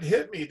something that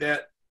hit me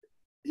that,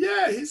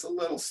 yeah, he's a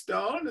little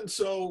stoned, and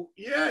so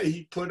yeah,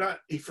 he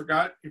forgot, he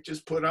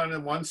just put on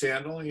in one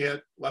sandal, and he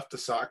had left a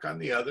sock on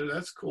the other.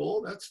 That's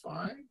cool. That's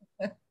fine.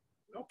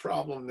 No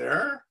problem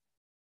there.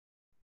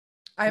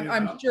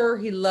 I'm sure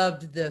he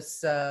loved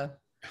this.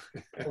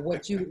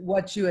 What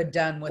you had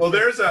done with. Well,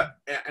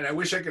 and I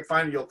wish I could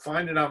find it. You'll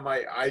find it on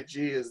my IG.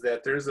 Is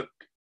that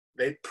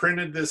they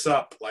printed this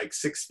up like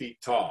 6 feet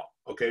tall,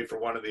 okay, for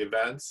one of the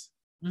events,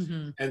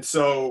 and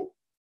so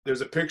there's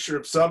a picture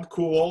of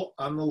Subcool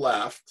on the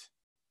left,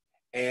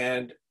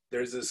 and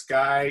there's this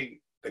guy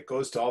that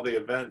goes to all the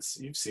events.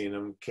 You've seen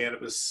him,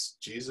 Cannabis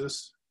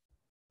Jesus.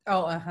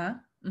 Oh,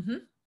 mm-hmm.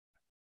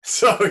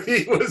 So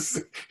he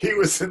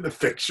was in the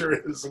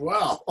picture as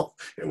well,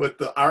 with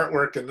the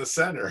artwork in the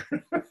center.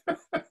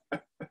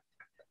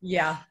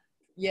 Yeah.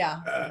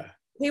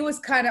 He was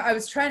I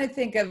was trying to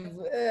think of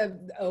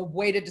a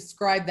way to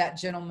describe that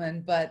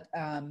gentleman, but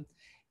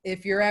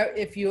if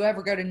you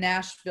ever go to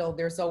Nashville,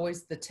 there's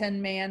always the Tin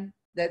Man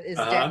that is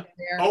down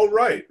there. Oh,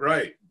 right.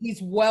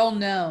 He's well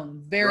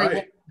known, very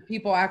well.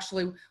 People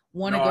actually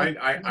want to go.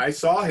 I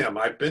saw him.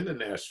 I've been to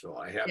Nashville.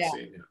 I have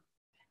seen him.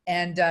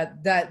 And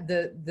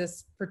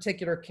this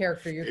particular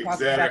character you're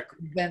talking about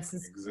events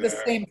is the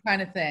same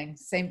kind of thing,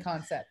 same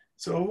concept.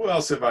 So who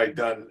else have I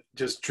done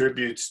just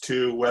tributes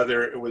to,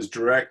 whether it was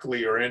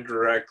directly or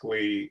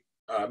indirectly,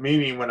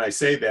 meaning when I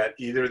say that,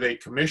 either they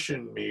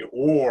commissioned me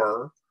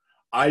or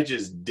I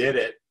just did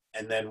it,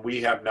 and then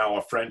we have now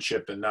a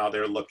friendship, and now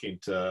they're looking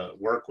to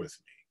work with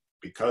me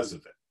because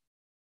of it.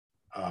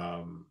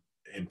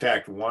 In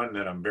fact, one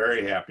that I'm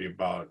very happy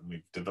about, and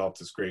we've developed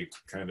this great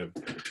kind of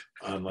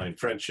online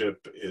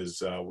friendship,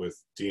 is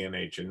with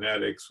DNA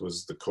Genetics,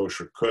 was the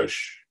Kosher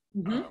Kush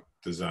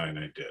design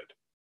I did.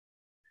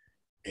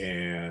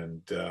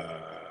 And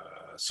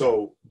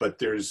but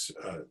there's,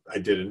 I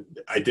did a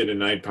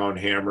 9-pound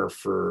hammer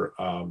for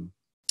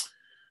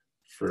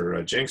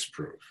Jinx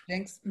Proof.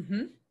 Jinx.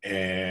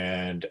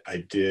 And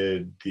I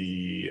did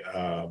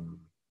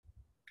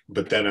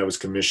but then I was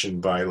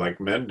commissioned by like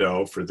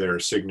Mendo for their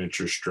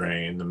signature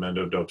strain, the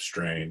Mendo Dope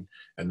strain.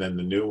 And then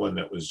the new one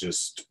that was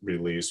just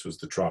released was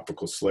the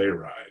Tropical Sleigh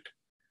Ride.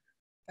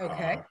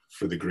 Okay.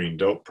 For the Green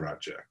Dope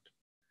Project.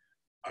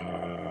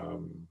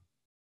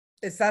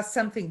 Is that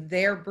something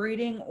they're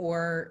breeding,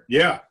 or?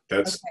 Yeah,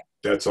 that's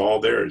all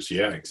theirs.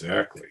 Yeah,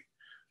 exactly.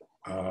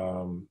 I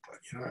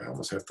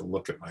almost have to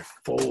look at my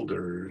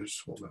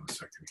folders. Hold on a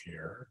second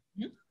here.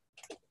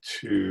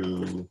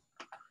 To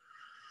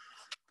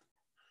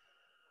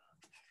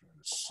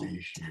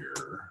see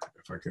here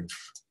if I can,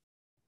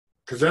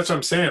 because that's what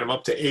I'm saying. I'm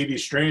up to 80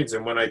 strains,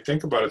 and when I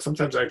think about it,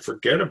 sometimes I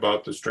forget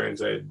about the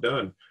strains I had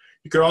done.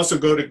 You could also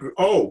go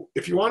to,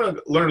 if you want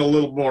to learn a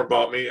little more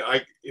about me,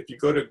 if you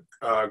go to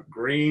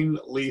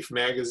Greenleaf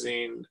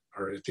Magazine,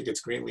 or I think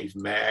it's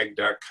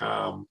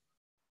greenleafmag.com,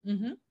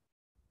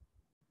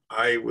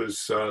 I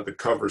was the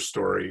cover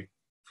story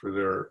for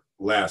their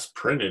last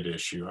printed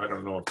issue. I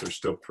don't know if they're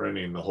still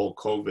printing. The whole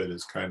COVID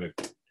has kind of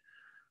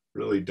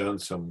really done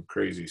some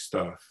crazy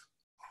stuff.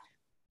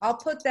 I'll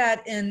put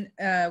that in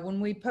when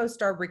we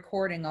post our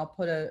recording. I'll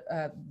put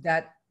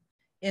that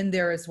in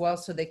there as well,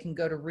 so they can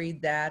go to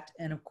read that.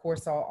 And of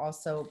course, I'll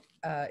also,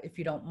 if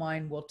you don't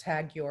mind, we'll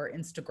tag your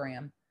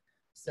Instagram,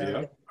 so Yeah.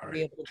 they'll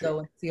be able to go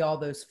and see all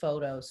those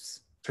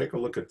photos. Take a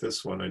look at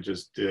this one I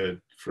just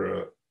did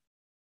for a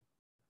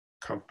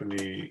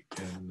company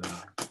in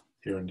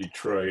here in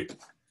Detroit.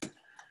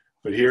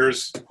 But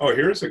here's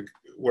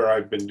where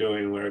I've been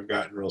doing, where I've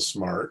gotten real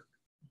smart.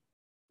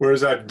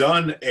 Whereas I've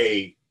done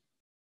a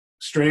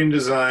strain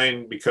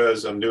design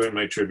because I'm doing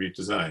my tribute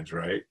designs,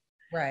 right?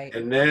 Right.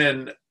 And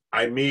then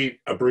I meet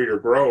a breeder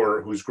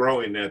grower who's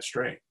growing that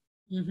strain.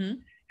 Mm-hmm.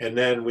 And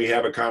then we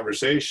have a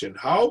conversation.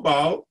 How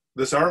about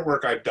this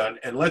artwork I've done,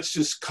 and let's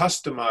just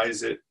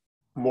customize it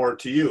more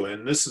to you.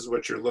 And this is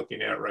what you're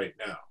looking at right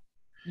now.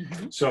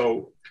 Mm-hmm.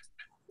 So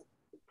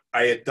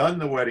I had done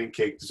the wedding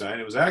cake design.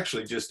 It was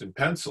actually just in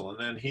pencil. And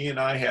then he and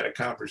I had a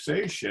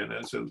conversation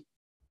and said,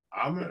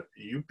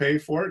 you pay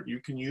for it, you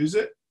can use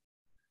it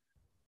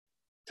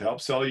to help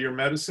sell your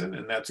medicine.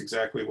 And that's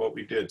exactly what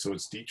we did. So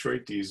it's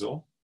Detroit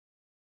Diesel.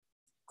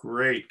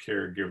 Great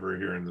caregiver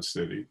here in the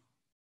city.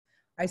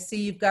 I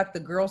see you've got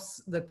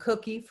the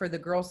cookie for the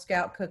Girl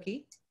Scout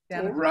cookie.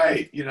 Well,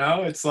 right. You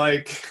know, it's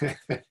like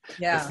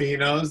yeah. the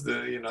phenos,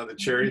 the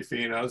cherry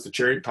phenos, the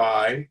cherry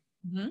pie.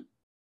 Mm-hmm.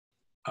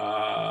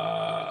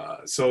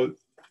 So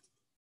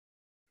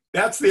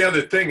that's the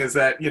other thing, is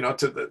that,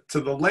 to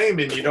the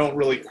layman, you don't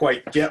really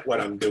quite get what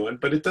I'm doing,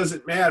 but it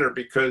doesn't matter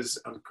because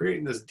I'm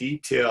creating this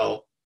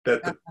detail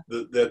that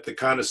that the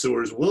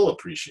connoisseurs will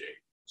appreciate.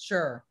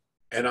 Sure.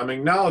 And I'm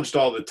acknowledged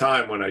all the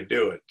time when I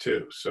do it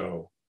too.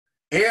 So,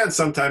 and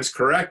sometimes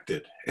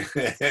corrected.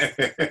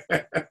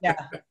 Yeah.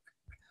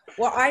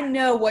 Well, I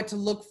know what to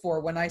look for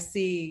when I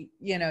see,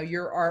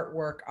 your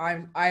artwork.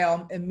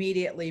 I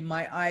immediately,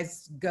 my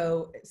eyes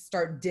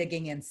start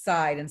digging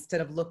inside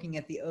instead of looking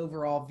at the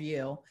overall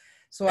view.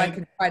 So I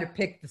can try to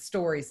pick the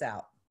stories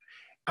out.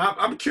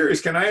 I'm curious.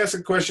 Can I ask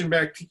a question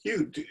back to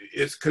you?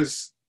 It's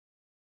because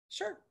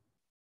sure.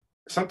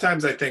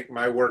 Sometimes I think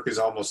my work is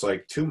almost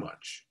like too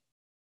much,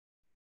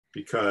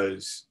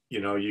 because,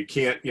 you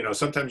can't,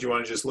 sometimes you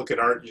want to just look at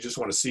art. You just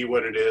want to see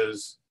what it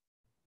is.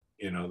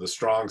 The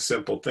strong,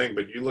 simple thing.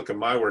 But you look at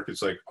my work,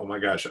 it's like, oh my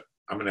gosh,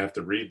 I'm going to have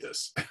to read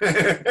this.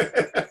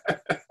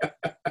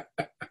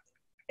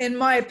 In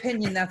my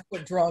opinion, that's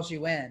what draws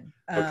you in.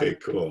 Okay,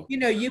 cool.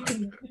 You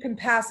can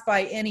pass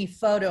by any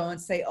photo and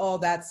say, oh,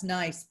 that's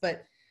nice.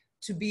 But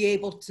to be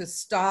able to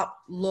stop,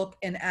 look,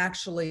 and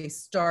actually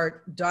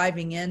start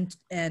diving in,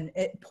 and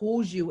it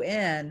pulls you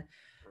in.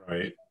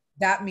 Right.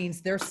 That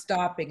means they're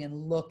stopping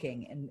and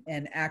looking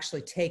and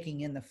actually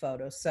taking in the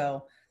photo.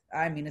 So,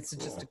 I mean, it's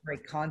just a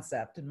great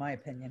concept, in my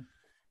opinion.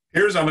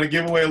 I'm going to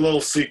give away a little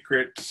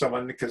secret to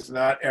someone, because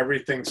not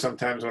everything,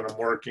 sometimes when I'm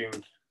working,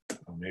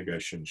 maybe I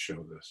shouldn't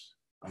show this.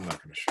 I'm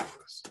not going to show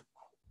this.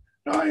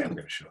 No, I am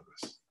going to show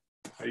this.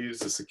 I use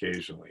this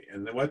occasionally.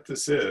 And then what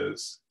this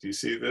is, do you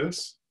see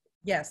this?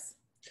 Yes.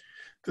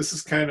 This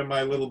is kind of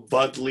my little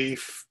bud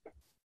leaf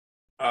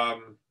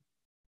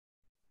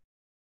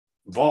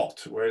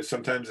vault, where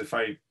sometimes if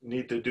I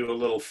need to do a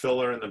little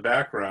filler in the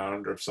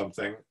background or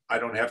something, I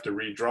don't have to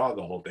redraw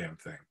the whole damn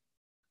thing.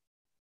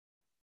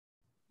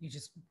 You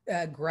just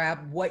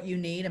grab what you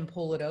need and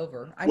pull it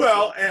over.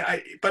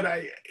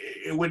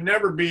 It would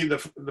never be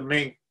the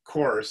main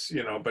course,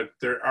 but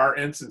there are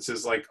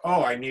instances like,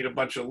 oh, I need a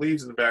bunch of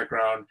leaves in the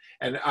background.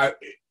 And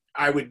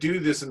I would do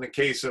this in the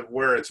case of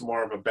where it's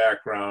more of a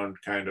background,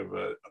 kind of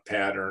a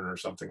pattern or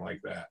something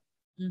like that.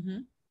 Mm-hmm.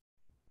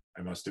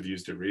 I must have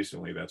used it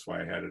recently. That's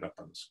why I had it up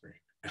on the screen.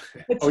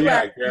 Oh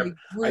yeah,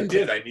 I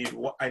did.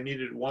 I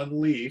needed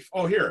one leaf.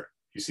 Oh, here.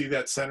 You see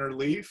that center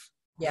leaf?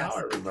 Yes.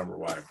 Now I remember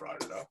why I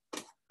brought it up.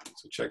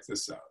 So check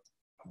this out.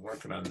 I'm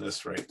working on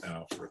this right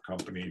now for a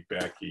company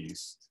back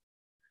east.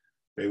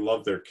 They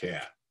love their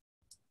cat.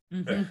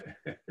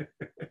 Mm-hmm.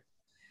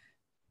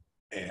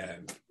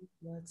 And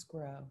Let's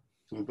Grow.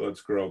 Blue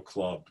Bloods Grow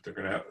Club. They're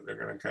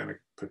gonna kind of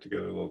put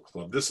together a little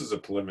club. This is a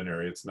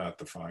preliminary. It's not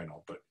the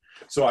final, but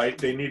so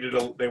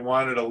they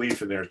wanted a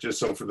leaf in there, just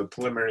so for the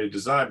preliminary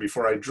design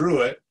before I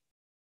drew it.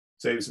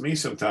 Saves me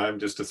some time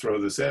just to throw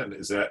this in.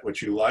 Is that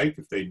what you like?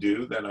 If they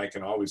do, then I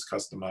can always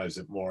customize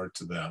it more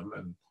to them,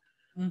 and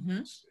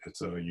mm-hmm.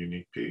 it's a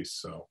unique piece,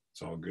 so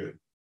it's all good.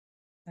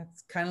 That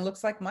kind of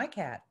looks like my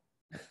cat.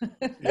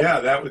 Yeah,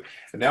 that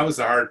was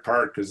the hard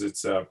part, because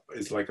it's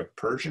like a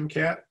Persian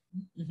cat.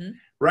 Mm-hmm.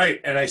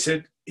 Right. And I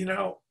said, you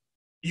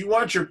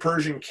want your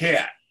Persian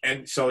cat.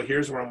 And so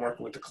here's where I'm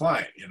working with the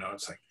client.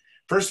 It's like,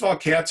 first of all,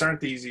 cats aren't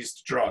the easiest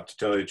to draw, to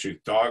tell you the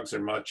truth. Dogs are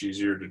much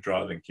easier to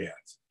draw than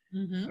cats.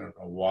 Mm-hmm. I don't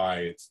know why.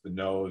 It's the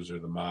nose or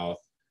the mouth.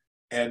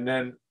 And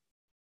then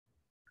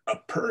a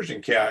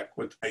Persian cat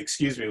with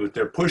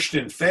their pushed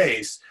in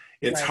face,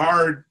 it's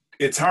hard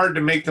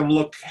to make them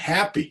look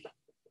happy.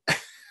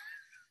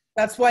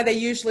 That's why they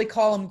usually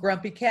call them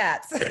grumpy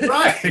cats.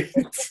 Right.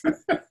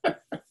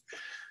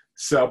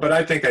 So, but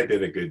I think I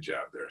did a good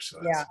job there. So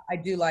Yeah, that's,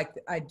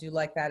 I do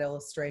like that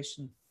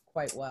illustration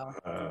quite well.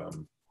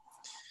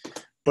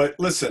 but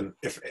listen,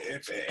 if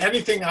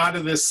anything out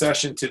of this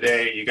session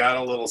today, you got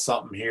a little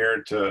something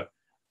here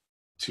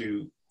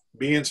to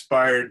be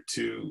inspired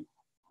to,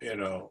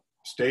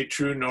 stay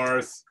true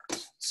north,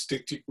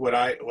 stick to what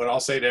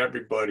I'll say to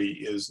everybody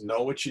is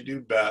know what you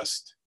do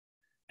best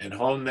and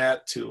hone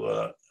that to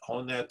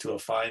a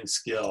fine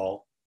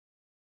skill,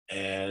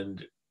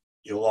 and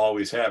you'll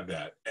always have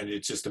that. And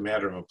it's just a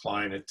matter of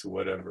applying it to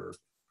whatever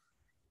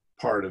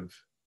part of.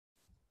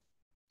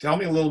 Tell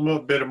me a little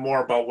bit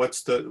more about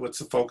what's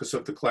the focus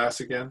of the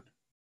class again?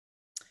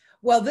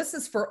 Well, this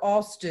is for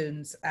all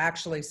students,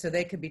 actually, so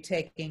they could be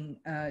taking,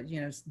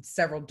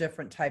 several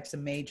different types of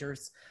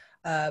majors.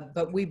 But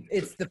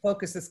the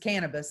focus is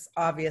cannabis,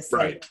 obviously.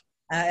 Right.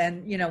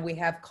 And, we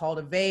have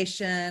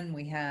cultivation,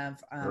 we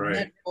have Right.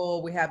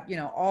 medical, we have,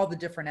 all the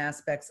different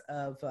aspects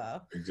of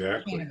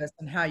Exactly. cannabis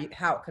and how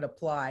it could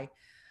apply.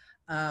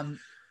 Tell me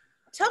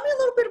a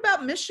little bit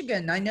about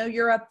Michigan. I know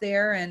you're up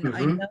there, and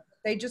I know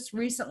they just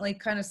recently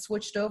kind of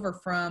switched over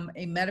from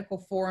a medical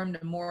forum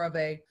to more of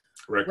a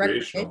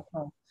Recreational.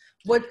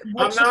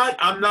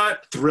 I'm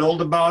not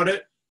thrilled about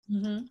it.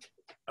 Mm-hmm.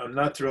 I'm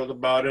not thrilled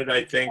about it.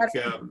 I think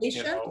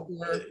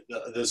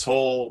this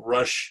whole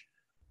rush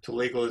to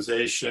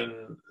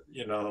legalization,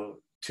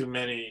 too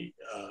many.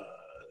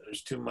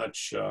 There's too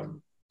much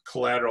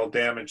collateral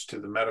damage to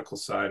the medical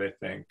side. I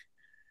think,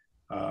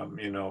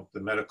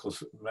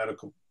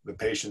 the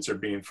patients are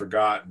being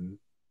forgotten,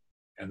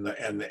 and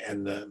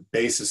the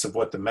basis of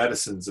what the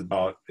medicine's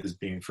about is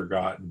being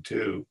forgotten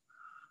too.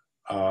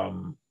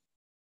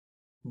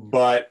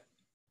 But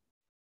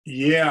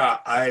yeah,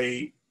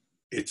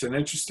 it's an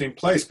interesting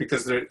place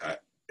because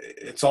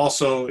it's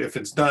also, if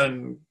it's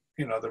done,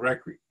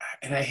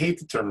 and I hate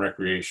the term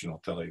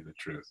recreational, tell you the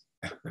truth.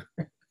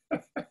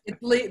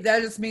 That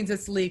just means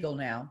it's legal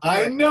now.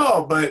 I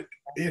know, but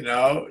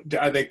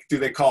do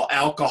they call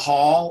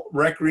alcohol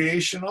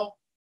recreational?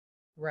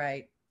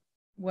 Right.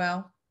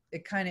 Well,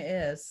 it kind of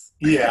is.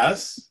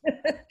 Yes.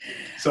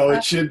 So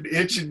it should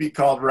be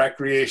called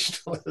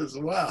recreational as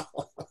well.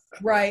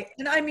 Right.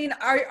 And I mean,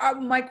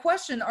 my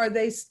question, are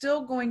they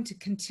still going to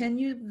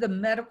continue the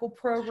medical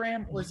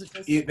program, or is it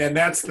just... And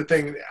that's the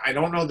thing. I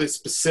don't know the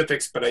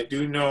specifics, but I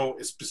do know,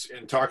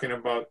 in talking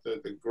about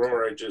the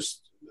grower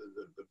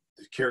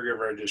the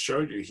caregiver I just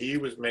showed you, he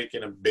was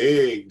making a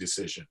big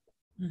decision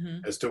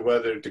as to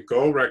whether to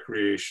go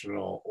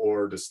recreational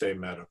or to stay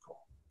medical.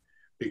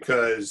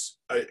 Because,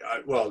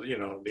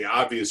 the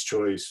obvious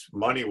choice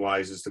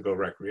money-wise is to go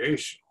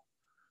recreational.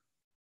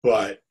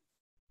 But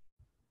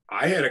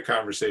I had a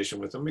conversation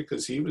with him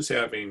because he was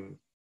having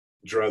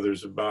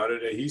druthers about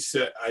it.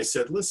 And I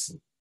said,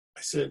 listen,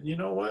 you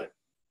know what?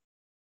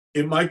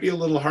 It might be a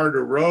little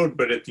harder road,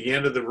 but at the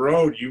end of the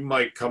road, you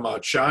might come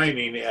out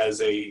shining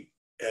as a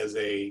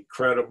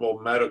credible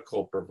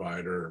medical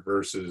provider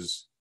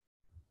versus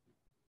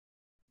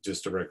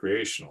just a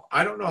recreational.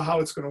 I don't know how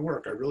it's going to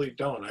work. I really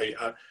don't.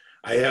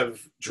 I have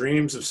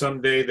dreams of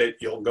someday that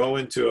you'll go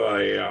into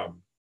a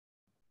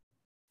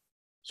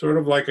sort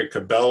of like a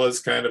Cabela's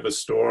kind of a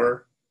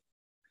store,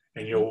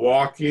 and you'll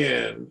walk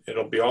in,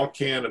 it'll be all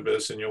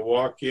cannabis, and you'll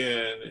walk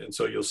in, and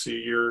so you'll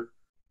see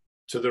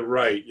to the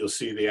right, you'll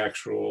see the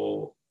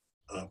actual,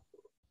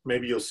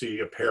 maybe you'll see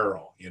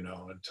apparel, and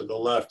to the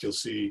left, you'll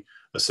see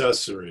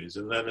accessories,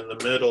 and then in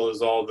the middle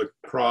is all the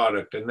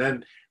product, and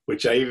then,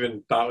 which I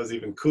even thought was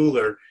even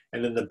cooler,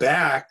 and in the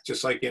back,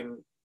 just like in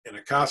a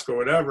Costco or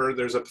whatever,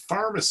 there's a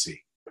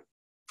pharmacy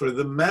for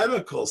the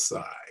medical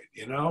side,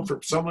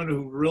 for someone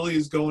who really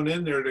is going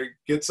in there to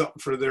get something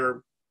for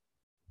their,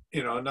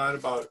 not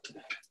about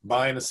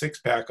buying a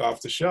 6-pack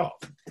off the shelf.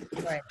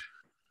 Right.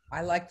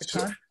 I like the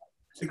concept.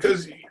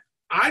 Because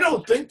I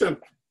don't think the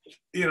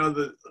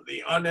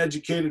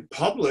uneducated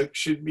public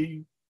should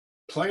be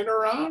playing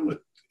around with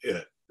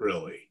it,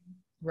 really.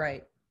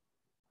 Right.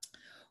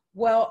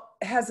 Well,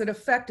 has it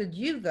affected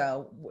you,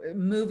 though,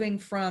 moving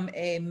from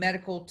a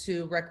medical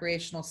to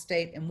recreational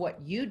state and what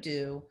you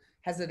do?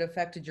 Has it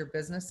affected your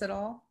business at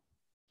all?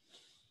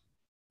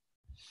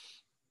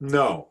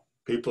 No.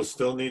 People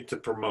still need to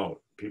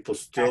promote. People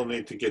still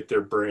need to get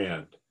their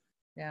brand.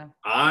 Yeah.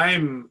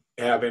 I'm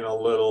having a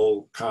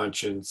little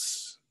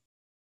conscience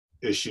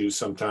issue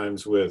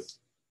sometimes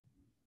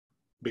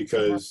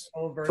because,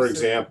 for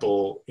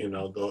example,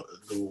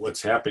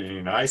 what's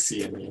happening I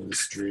see in the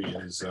industry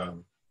is,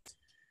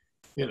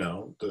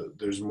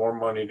 there's more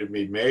money to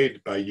be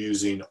made by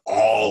using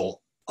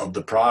all of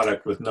the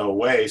product with no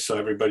waste, so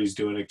everybody's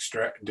doing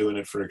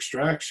it for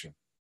extraction.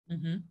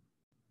 Mm-hmm.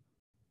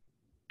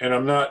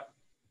 And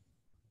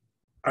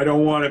I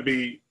don't want to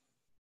be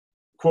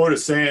quoted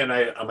saying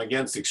I'm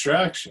against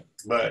extraction,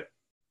 but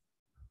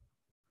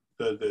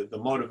the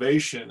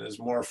motivation is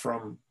more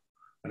from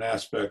an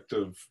aspect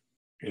of,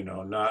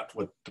 not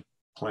what the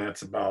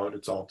plant's about.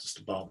 It's all just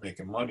about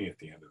making money at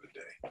the end of the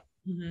day.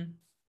 Mm-hmm.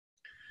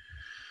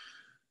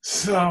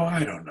 So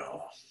I don't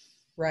know.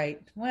 Right.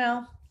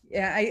 Well,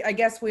 Yeah, I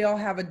guess we all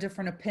have a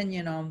different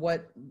opinion on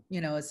what,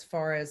 as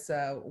far as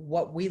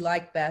what we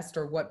like best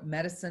or what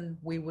medicine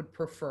we would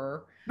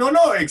prefer.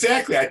 No,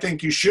 exactly. I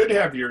think you should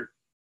have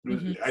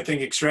Hmm. I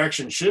think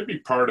extraction should be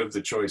part of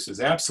the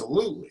choices.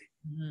 Absolutely.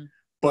 Hmm.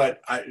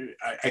 But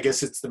I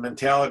guess it's the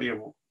mentality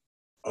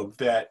of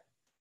that.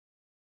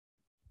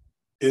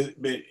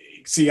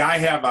 See, I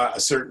have a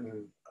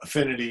certain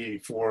affinity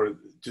for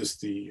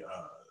just the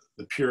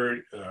pure,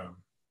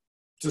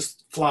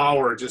 just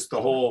flower, just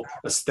the whole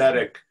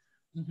aesthetic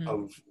Hmm.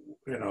 of,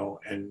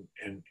 and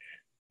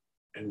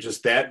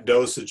just that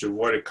dosage of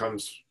what it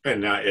comes,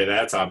 and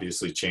that's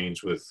obviously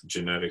changed with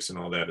genetics and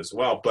all that as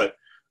well. But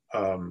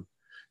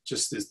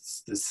just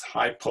this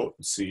high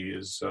potency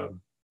is,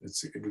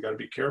 we got to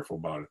be careful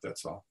about it.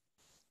 That's all.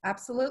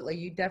 Absolutely.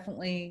 You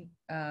definitely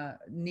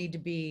need to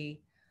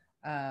be,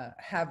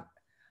 have,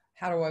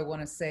 how do I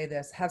want to say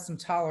this? Have some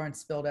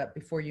tolerance built up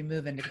before you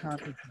move into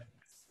concentrates.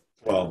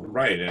 Well,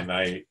 right, and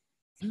I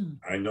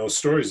know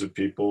stories of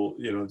people,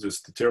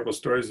 just the terrible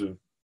stories of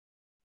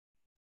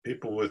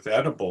people with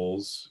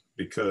edibles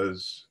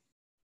because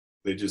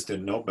they just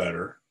didn't know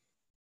better,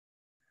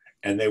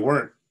 and they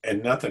weren't,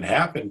 and nothing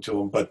happened to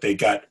them, but they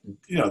got,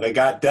 they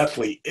got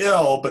deathly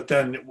ill. But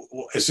then,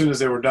 as soon as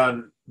they were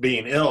done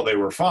being ill, they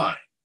were fine.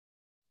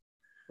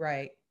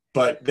 Right.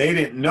 But they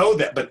didn't know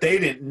that. But they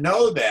didn't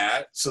know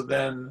that. So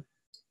then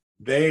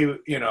they,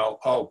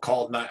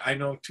 called nine. I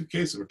know 2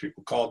 cases where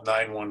people called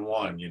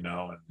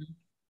 911.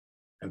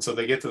 And so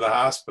they get to the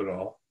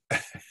hospital.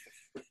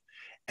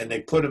 And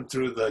they put them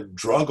through the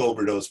drug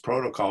overdose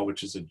protocol,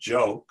 which is a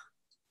joke,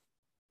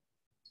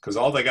 because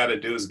all they got to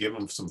do is give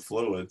them some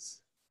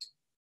fluids,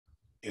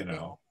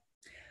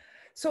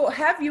 So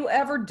have you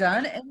ever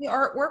done any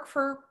artwork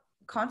for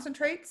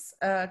concentrates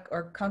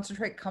or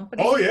concentrate Oh,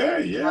 companies?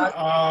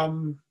 yeah.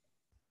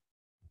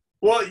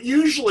 Well,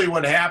 usually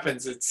what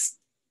happens,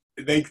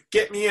 they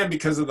get me in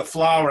because of the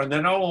flower, and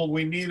then,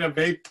 we need a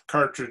vape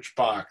cartridge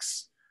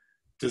box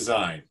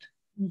designed.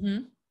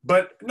 Mm-hmm.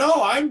 But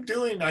no,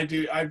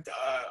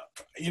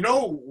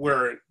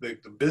 where the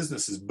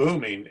business is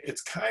booming,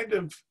 it's kind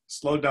of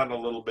slowed down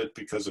a little bit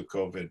because of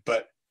COVID,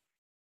 but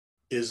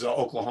is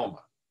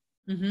Oklahoma.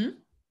 Mm-hmm.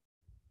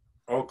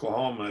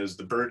 Oklahoma is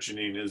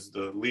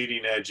the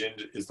leading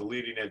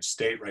edge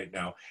state right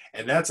now.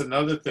 And that's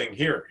another thing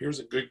here. Here's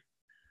a good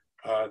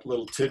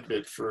little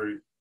tidbit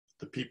for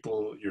the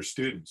people, your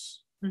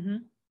students, Mm-hmm.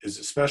 is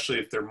especially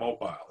if they're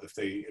mobile, if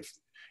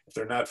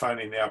they're not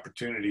finding the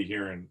opportunity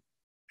here in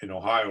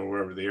Ohio or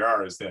wherever they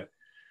are, is that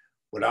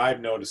what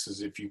I've noticed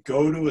is if you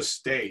go to a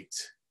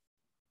state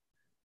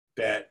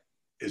that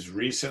is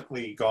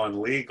recently gone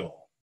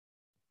legal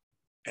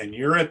and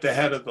you're at the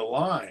head of the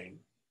line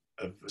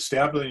of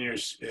establishing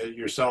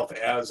yourself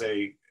as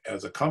a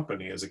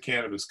company, as a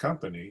cannabis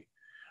company,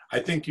 I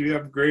think you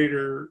have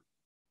greater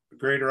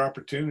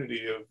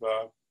opportunity of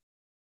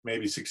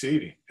maybe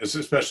succeeding,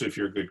 especially if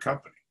you're a good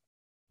company.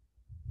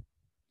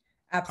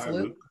 Hi,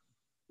 Absolutely. Luke.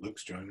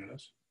 Luke's joining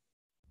us.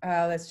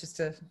 That's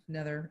just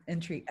another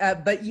entry.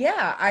 But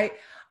yeah,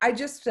 I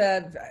just,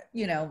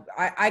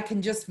 I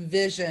can just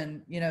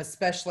vision,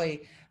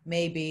 especially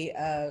maybe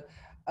a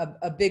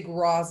big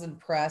rosin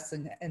press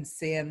and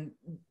seeing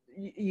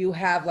you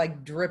have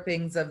like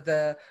drippings of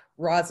the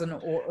rosin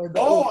or the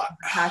oil, Oh,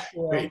 hash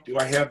oil. wait, do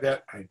I have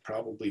that? I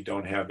probably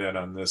don't have that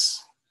on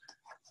this.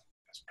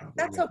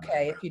 That's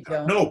okay if you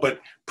don't. No, but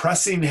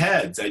pressing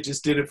heads. I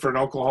just did it for an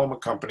Oklahoma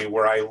company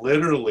where I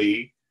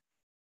literally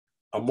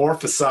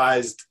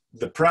amorphosized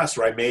the press,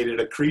 where I made it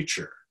a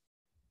creature.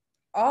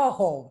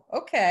 Oh,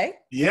 okay.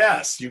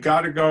 Yes, you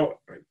got to go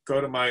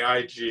to my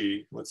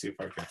IG. Let's see if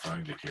I can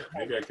find it here.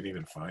 Maybe I can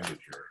even find it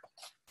here.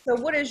 So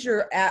what is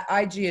your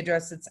IG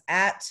address? It's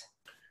at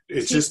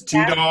It's just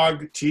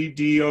Tdog,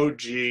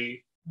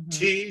 TDOG, Mhm.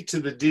 T to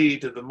the D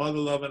to the mother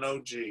loving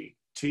OG,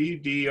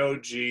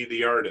 TDOG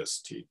the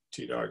artist,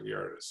 Tdog the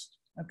artist.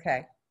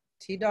 Okay.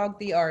 Tdog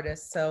the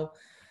artist. So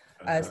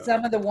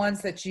some of the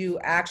ones that you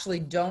actually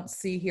don't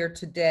see here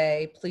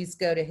today, please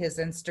go to his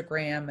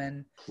Instagram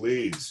and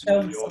please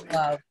show him some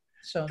love.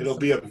 It'll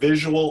be a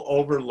visual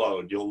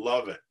overload. You'll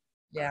love it.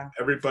 Yeah.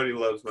 Everybody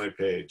loves my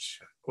page.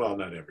 Well,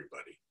 not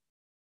everybody.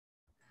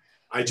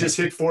 I just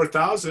hit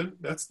 4,000.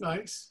 That's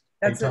nice.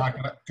 Hey,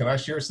 Todd, can I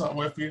share something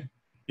with you?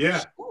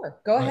 Yeah. Sure.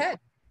 Go ahead.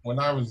 When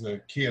I was a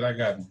kid, I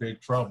got in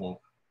big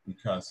trouble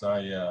because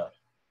I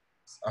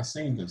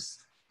seen this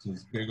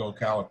big old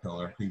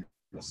caterpillar. He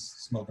was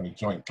smoking a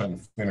joint, playing a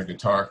Fender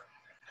guitar.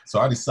 So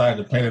I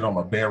decided to paint it on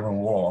my bedroom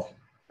wall.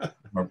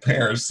 My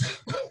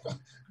parents,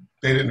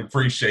 they didn't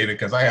appreciate it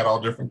because I had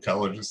all different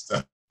colors and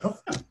stuff.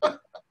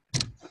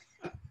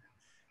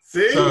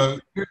 See? So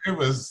it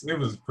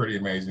was pretty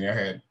amazing.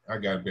 I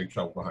got in big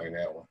trouble behind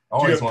that one.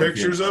 Do you have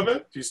pictures of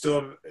it? Do you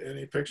still have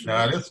any pictures?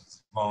 Nah, this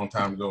was a long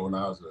time ago when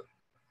I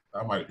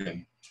might have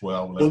been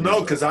 12. Well,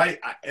 no, because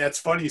it's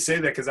funny you say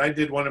that, because I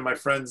did one in my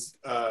friend's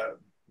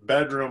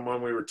bedroom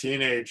when we were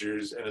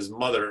teenagers, and his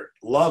mother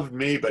loved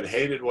me but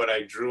hated what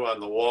I drew on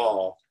the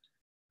wall.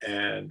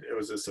 And it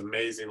was this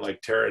amazing,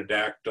 like,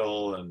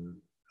 pterodactyl and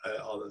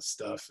all this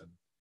stuff. And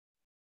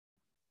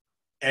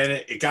and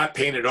it got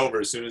painted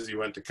over as soon as he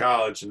went to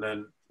college, and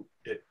then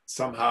it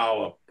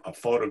somehow a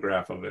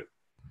photograph of it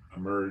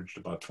emerged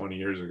about 20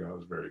 years ago. It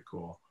was very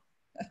cool.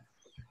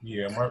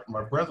 Yeah,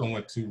 my brother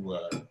went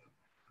to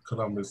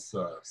Columbus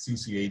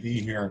CCAD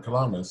here in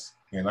Columbus,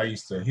 and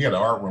he had an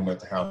art room at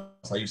the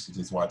house. I used to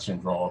just watch him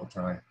draw all the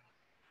time.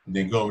 And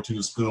then go over to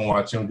the school and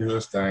watch him do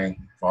his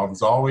thing. I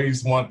was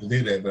always wanted to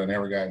do that, but I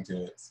never got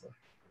into it. So.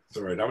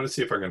 All right, I'm going to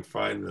see if I can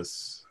find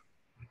this,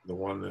 the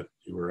one that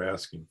you were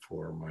asking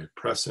for, my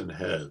pressing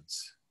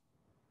heads.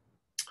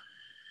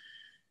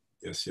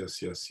 Yes.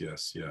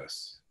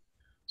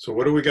 So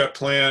what do we got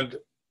planned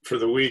for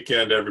the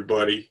weekend,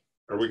 everybody?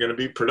 Are we going to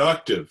be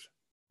productive?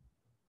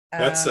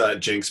 That's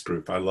jinx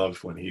proof. I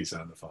love when he's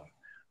on the phone.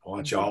 I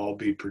want y'all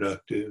to be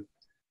productive.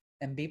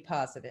 And be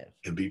positive.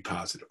 And be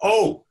positive.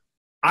 Oh,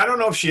 I don't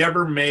know if she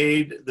ever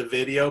made the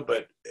video,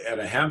 but at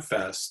a Hemp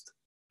Fest,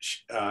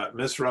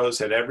 Miss Rose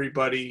had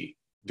everybody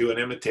do an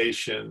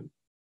imitation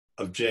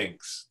of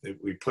Jinx.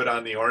 We put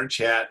on the orange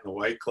hat and the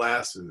white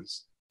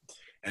glasses,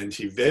 and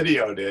she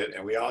videoed it,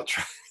 and we all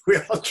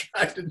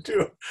tried to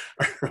do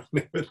our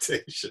own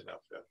imitation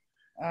of him.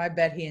 I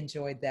bet he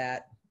enjoyed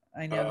that.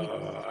 I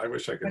know. I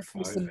wish I could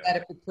find some that.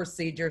 medical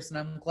procedures, and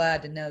I'm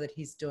glad to know that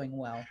he's doing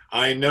well.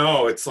 I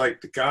know. It's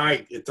like the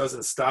guy, it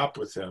doesn't stop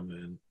with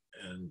him,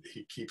 and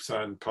he keeps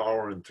on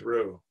powering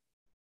through.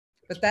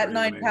 But that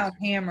 9-pound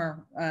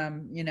hammer,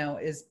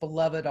 is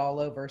beloved all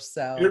over.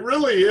 So it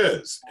really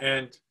is,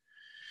 and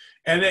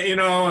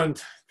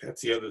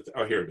that's the other.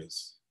 Oh, here it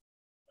is.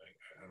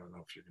 I don't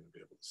know if you're going to be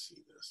able to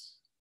see this.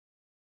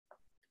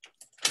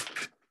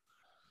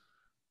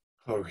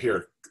 Oh,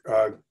 here.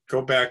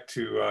 Go back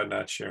to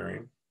not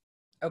sharing.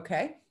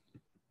 Okay.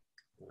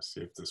 Let's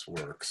see if this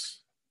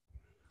works.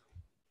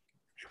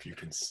 If you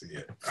can see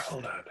it.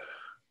 Hold on.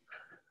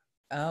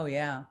 Oh,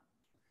 yeah.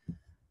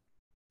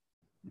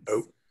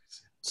 Oh,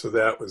 so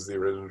that was the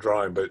original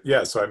drawing. But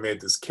yeah, so I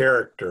made this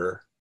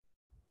character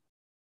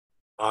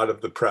out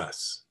of the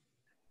press.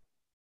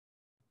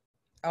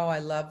 Oh, I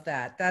love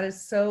that. That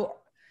is so.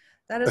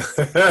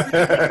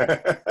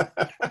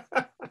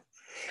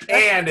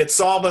 And it's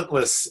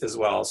solventless as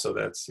well. So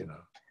that's,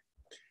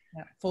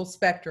 Yeah, full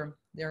spectrum.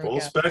 There we go.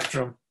 Full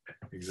spectrum.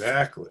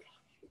 Exactly.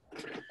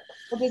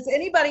 Well, does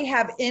anybody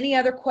have any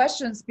other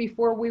questions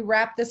before we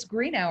wrap this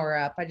green hour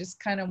up? I just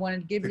kind of wanted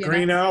to give the you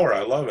green hour.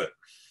 I love it.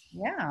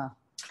 Yeah.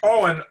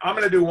 Oh, and I'm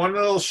going to do one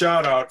little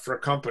shout out for a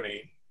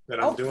company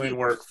that I'm doing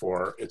work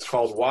for. It's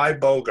called Why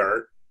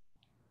Bogart.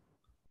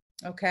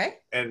 Okay.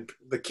 And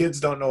the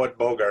kids don't know what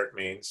Bogart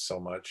means so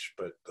much,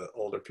 but the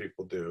older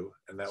people do.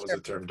 And that was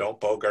the term, don't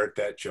Bogart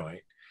that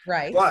joint.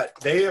 Right. But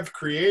they have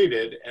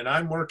created, and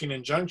I'm working in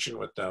conjunction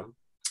with them,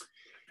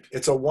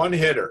 it's a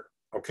one-hitter,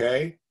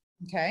 okay?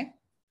 Okay.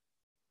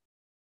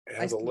 It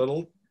has a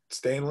little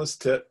stainless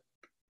tip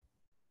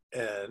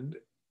end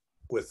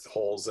with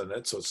holes in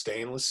it, so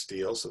stainless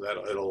steel, so that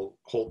it'll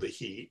hold the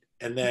heat.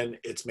 And then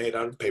it's made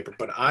out of paper.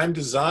 But I'm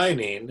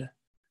designing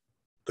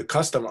the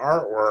custom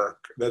artwork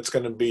that's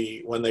going to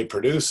be when they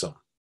produce them.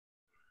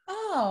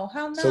 Oh,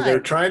 how nice. So they're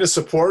trying to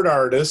support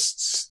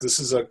artists. This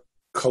is a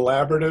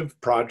collaborative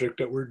project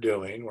that we're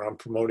doing where I'm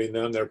promoting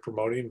them, they're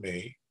promoting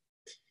me.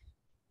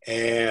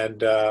 And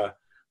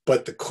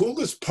but the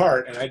coolest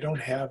part, and I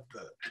don't have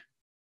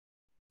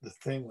the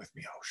thing with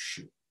me. Oh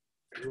shoot.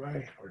 Do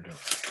I or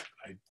don't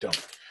I? I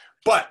don't.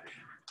 But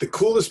the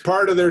coolest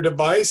part of their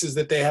device is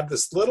that they have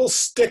this little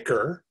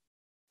sticker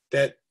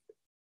that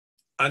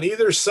on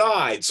either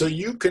side, so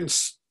you can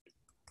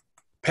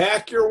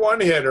pack your one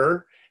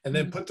hitter and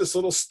then put this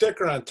little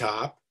sticker on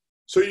top.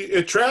 So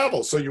it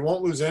travels, so you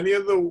won't lose any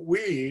of the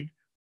weed,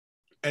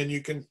 and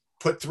you can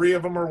put 3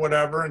 of them or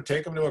whatever and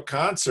take them to a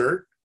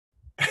concert.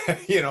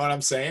 You know what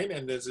I'm saying?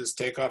 And just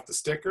take off the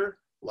sticker,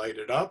 light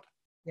it up.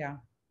 Yeah.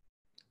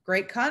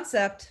 Great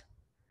concept.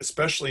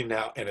 Especially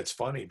now, and it's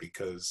funny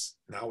because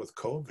now with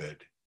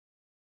COVID,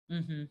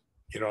 you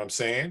know what I'm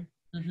saying?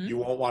 You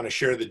won't want to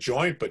share the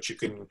joint, but you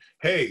can,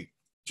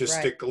 just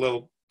stick a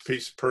little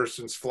piece of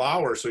person's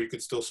flower so you can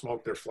still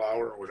smoke their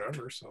flower or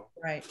whatever. So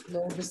right,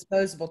 little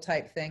disposable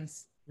type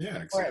things. Yeah,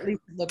 exactly. Or at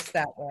least it looks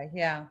that way.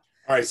 Yeah.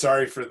 All right,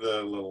 sorry for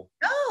the little.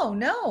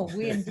 No,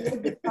 we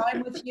enjoyed the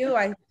time with you.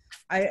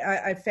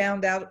 I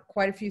found out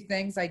quite a few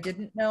things I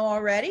didn't know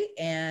already,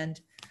 and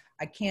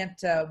I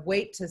can't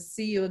wait to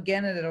see you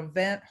again at an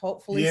event.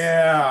 Hopefully.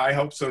 Yeah, I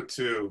hope so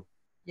too.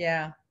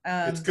 Yeah.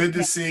 It's good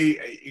to see.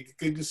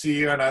 Good to see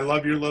you, and I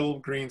love your little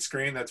green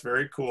screen. That's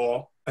very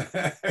cool.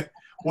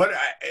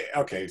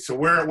 Okay, so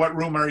what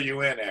room are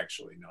you in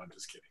actually? No, I'm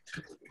just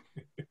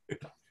kidding.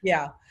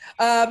 Yeah.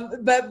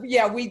 But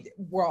yeah,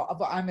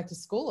 I'm at the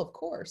school, of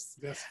course.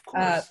 Yes, of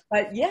course.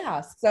 But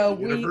yeah, so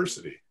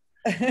University.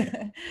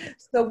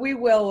 So we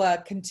will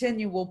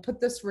continue. We'll put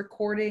this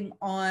recording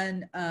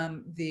on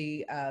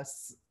the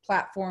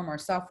platform, our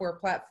software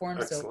platform.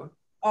 Excellent. So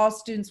all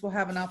students will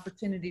have an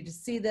opportunity to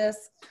see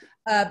this.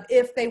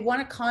 If they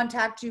want to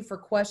contact you for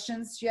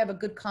questions, do you have a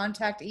good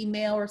contact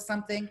email or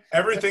something?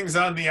 Everything's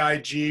on the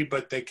IG,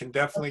 but they can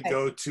definitely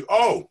go to,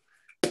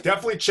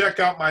 definitely check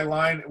out my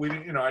line.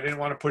 I didn't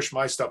want to push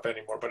my stuff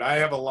anymore, but I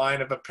have a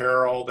line of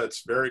apparel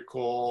that's very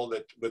cool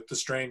that with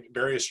the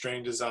various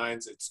strain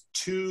designs. It's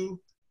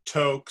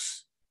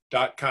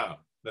 2tokes.com.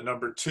 The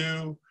number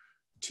 2,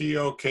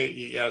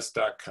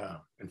 TOKES.com.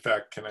 In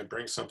fact, can I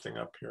bring something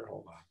up here?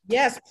 Hold on.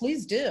 Yes,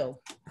 please do.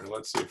 Here,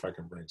 let's see if I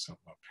can bring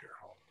something up here.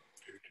 Hold on.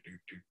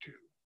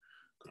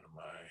 Go to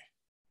my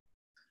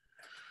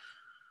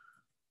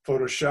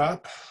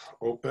Photoshop,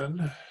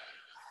 open.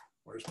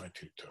 Where's my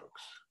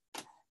 2tokes?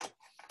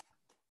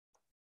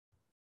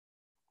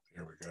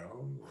 Here we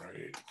go,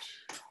 right.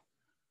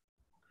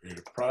 Create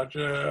a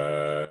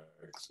project.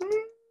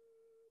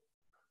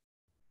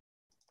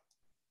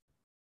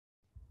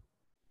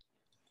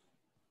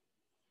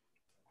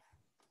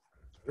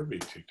 There'll be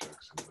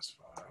 2tokes in this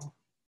file.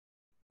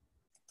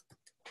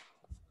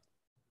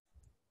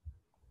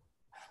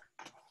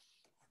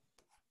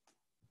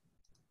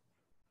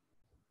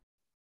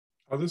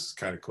 Oh, this is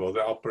kind of cool.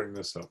 I'll bring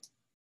this up.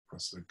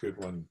 That's a good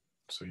one.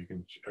 So you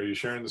can, are you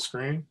sharing the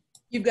screen?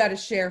 You've got to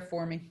share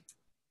for me.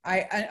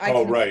 I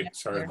oh, right.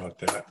 Sorry about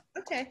that.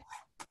 Okay.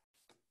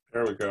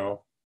 There we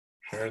go.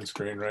 Sharing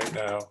screen right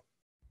now.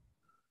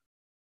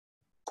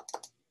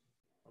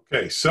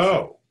 Okay,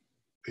 so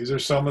these are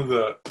some of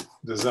the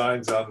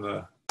designs on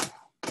the,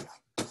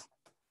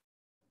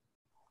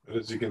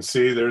 as you can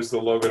see, there's the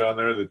logo on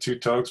there, the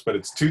 2tokes, but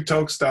it's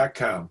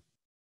 2tokes.com.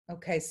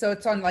 Okay, so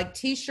it's on like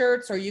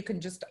t-shirts, or you can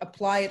just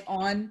apply it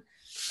on.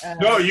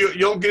 No,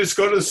 you'll just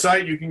go to the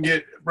site. You can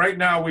get, right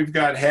now we've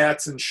got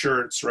hats and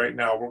shirts right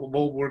now.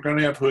 We're going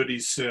to have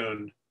hoodies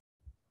soon.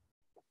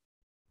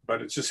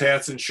 But it's just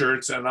hats and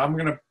shirts, and I'm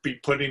going to be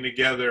putting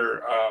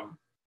together,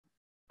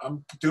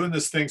 I'm doing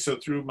this thing so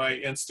through my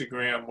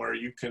Instagram where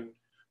you can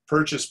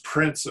purchase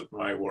prints of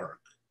my work.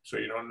 So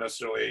you don't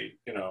necessarily,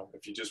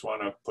 if you just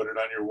want to put it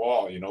on your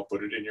wall,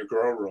 put it in your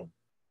grow room.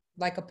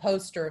 Like a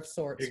poster of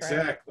sorts,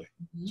 exactly. Right?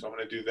 Mm-hmm. So I'm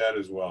going to do that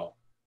as well.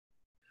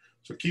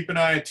 So keep an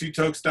eye on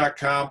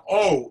 2tokes.com.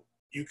 Oh,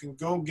 you can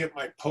go get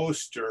my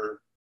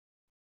poster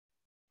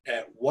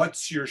at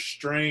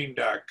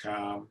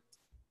whatsyourstrain.com.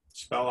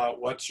 Spell out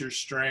what's your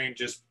strain,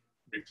 just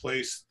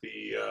replace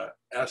the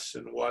S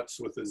in what's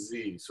with a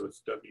Z. So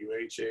it's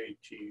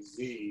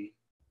WHATZ,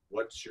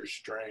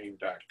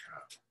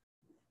 whatsyourstrain.com.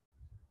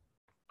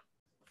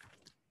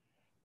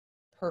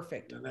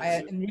 Perfect.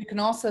 And you can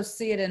also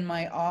see it in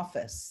my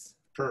office.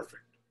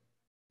 Perfect.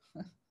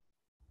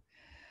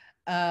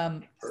 So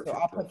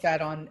I'll put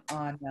that on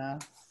the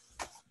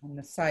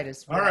site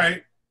as well. All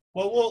right.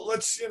 Well,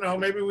 let's,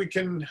 maybe we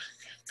can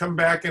come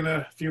back in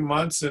a few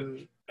months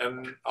and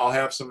I'll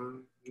have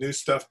some new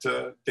stuff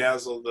to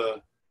dazzle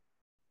the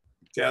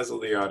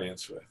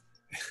audience with.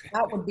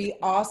 That would be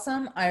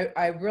awesome.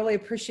 I really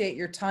appreciate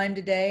your time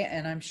today,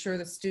 and I'm sure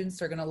the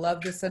students are going to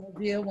love this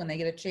interview when they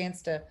get a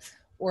chance to,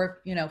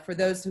 or for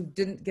those who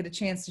didn't get a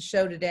chance to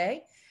show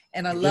today.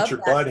 And I love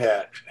your bud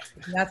hat.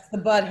 That's the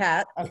bud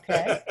hat.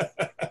 Okay.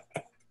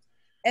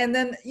 And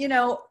then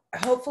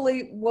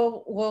hopefully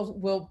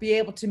we'll be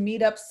able to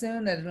meet up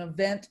soon at an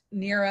event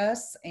near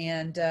us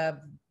and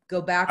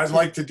go back. I'd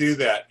like to do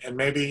that, and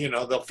maybe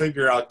they'll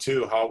figure out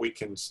too how we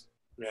can,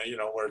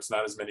 where it's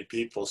not as many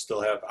people,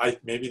 still have.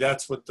 Maybe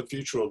that's what the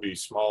future will be: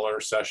 smaller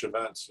sesh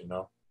events.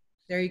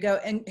 There you go.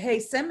 And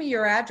hey, send me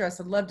your address.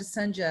 I'd love to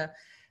send you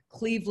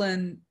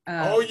Cleveland.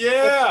 Oh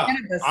yeah,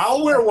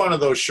 I'll wear one of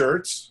those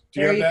shirts.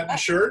 Do you have that in a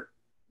shirt?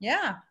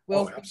 Yeah,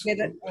 we'll get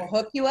it. We'll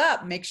hook you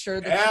up. Make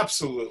sure that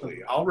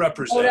absolutely. I'll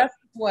represent. Oh, that's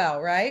well,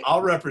 right?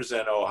 I'll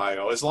represent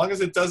Ohio as long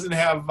as it doesn't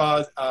have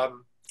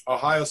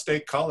Ohio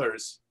State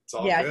colors. It's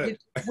all good.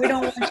 We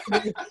don't want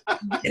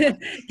you to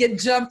get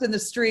jumped in the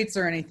streets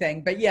or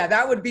anything. But yeah,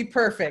 that would be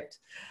perfect.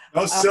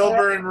 No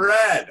silver and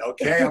red.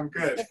 Okay, I'm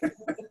good.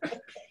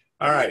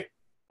 All right.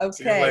 Okay.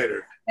 See you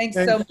later. Thanks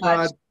so much.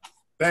 John.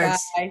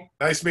 Thanks. Bye.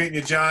 Nice meeting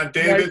you, John.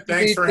 David,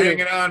 thanks for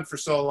hanging on for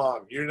so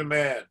long. You're the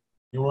man.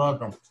 You're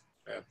welcome.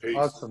 Yeah, peace.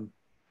 Awesome.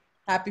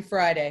 Happy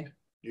Friday.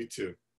 You too.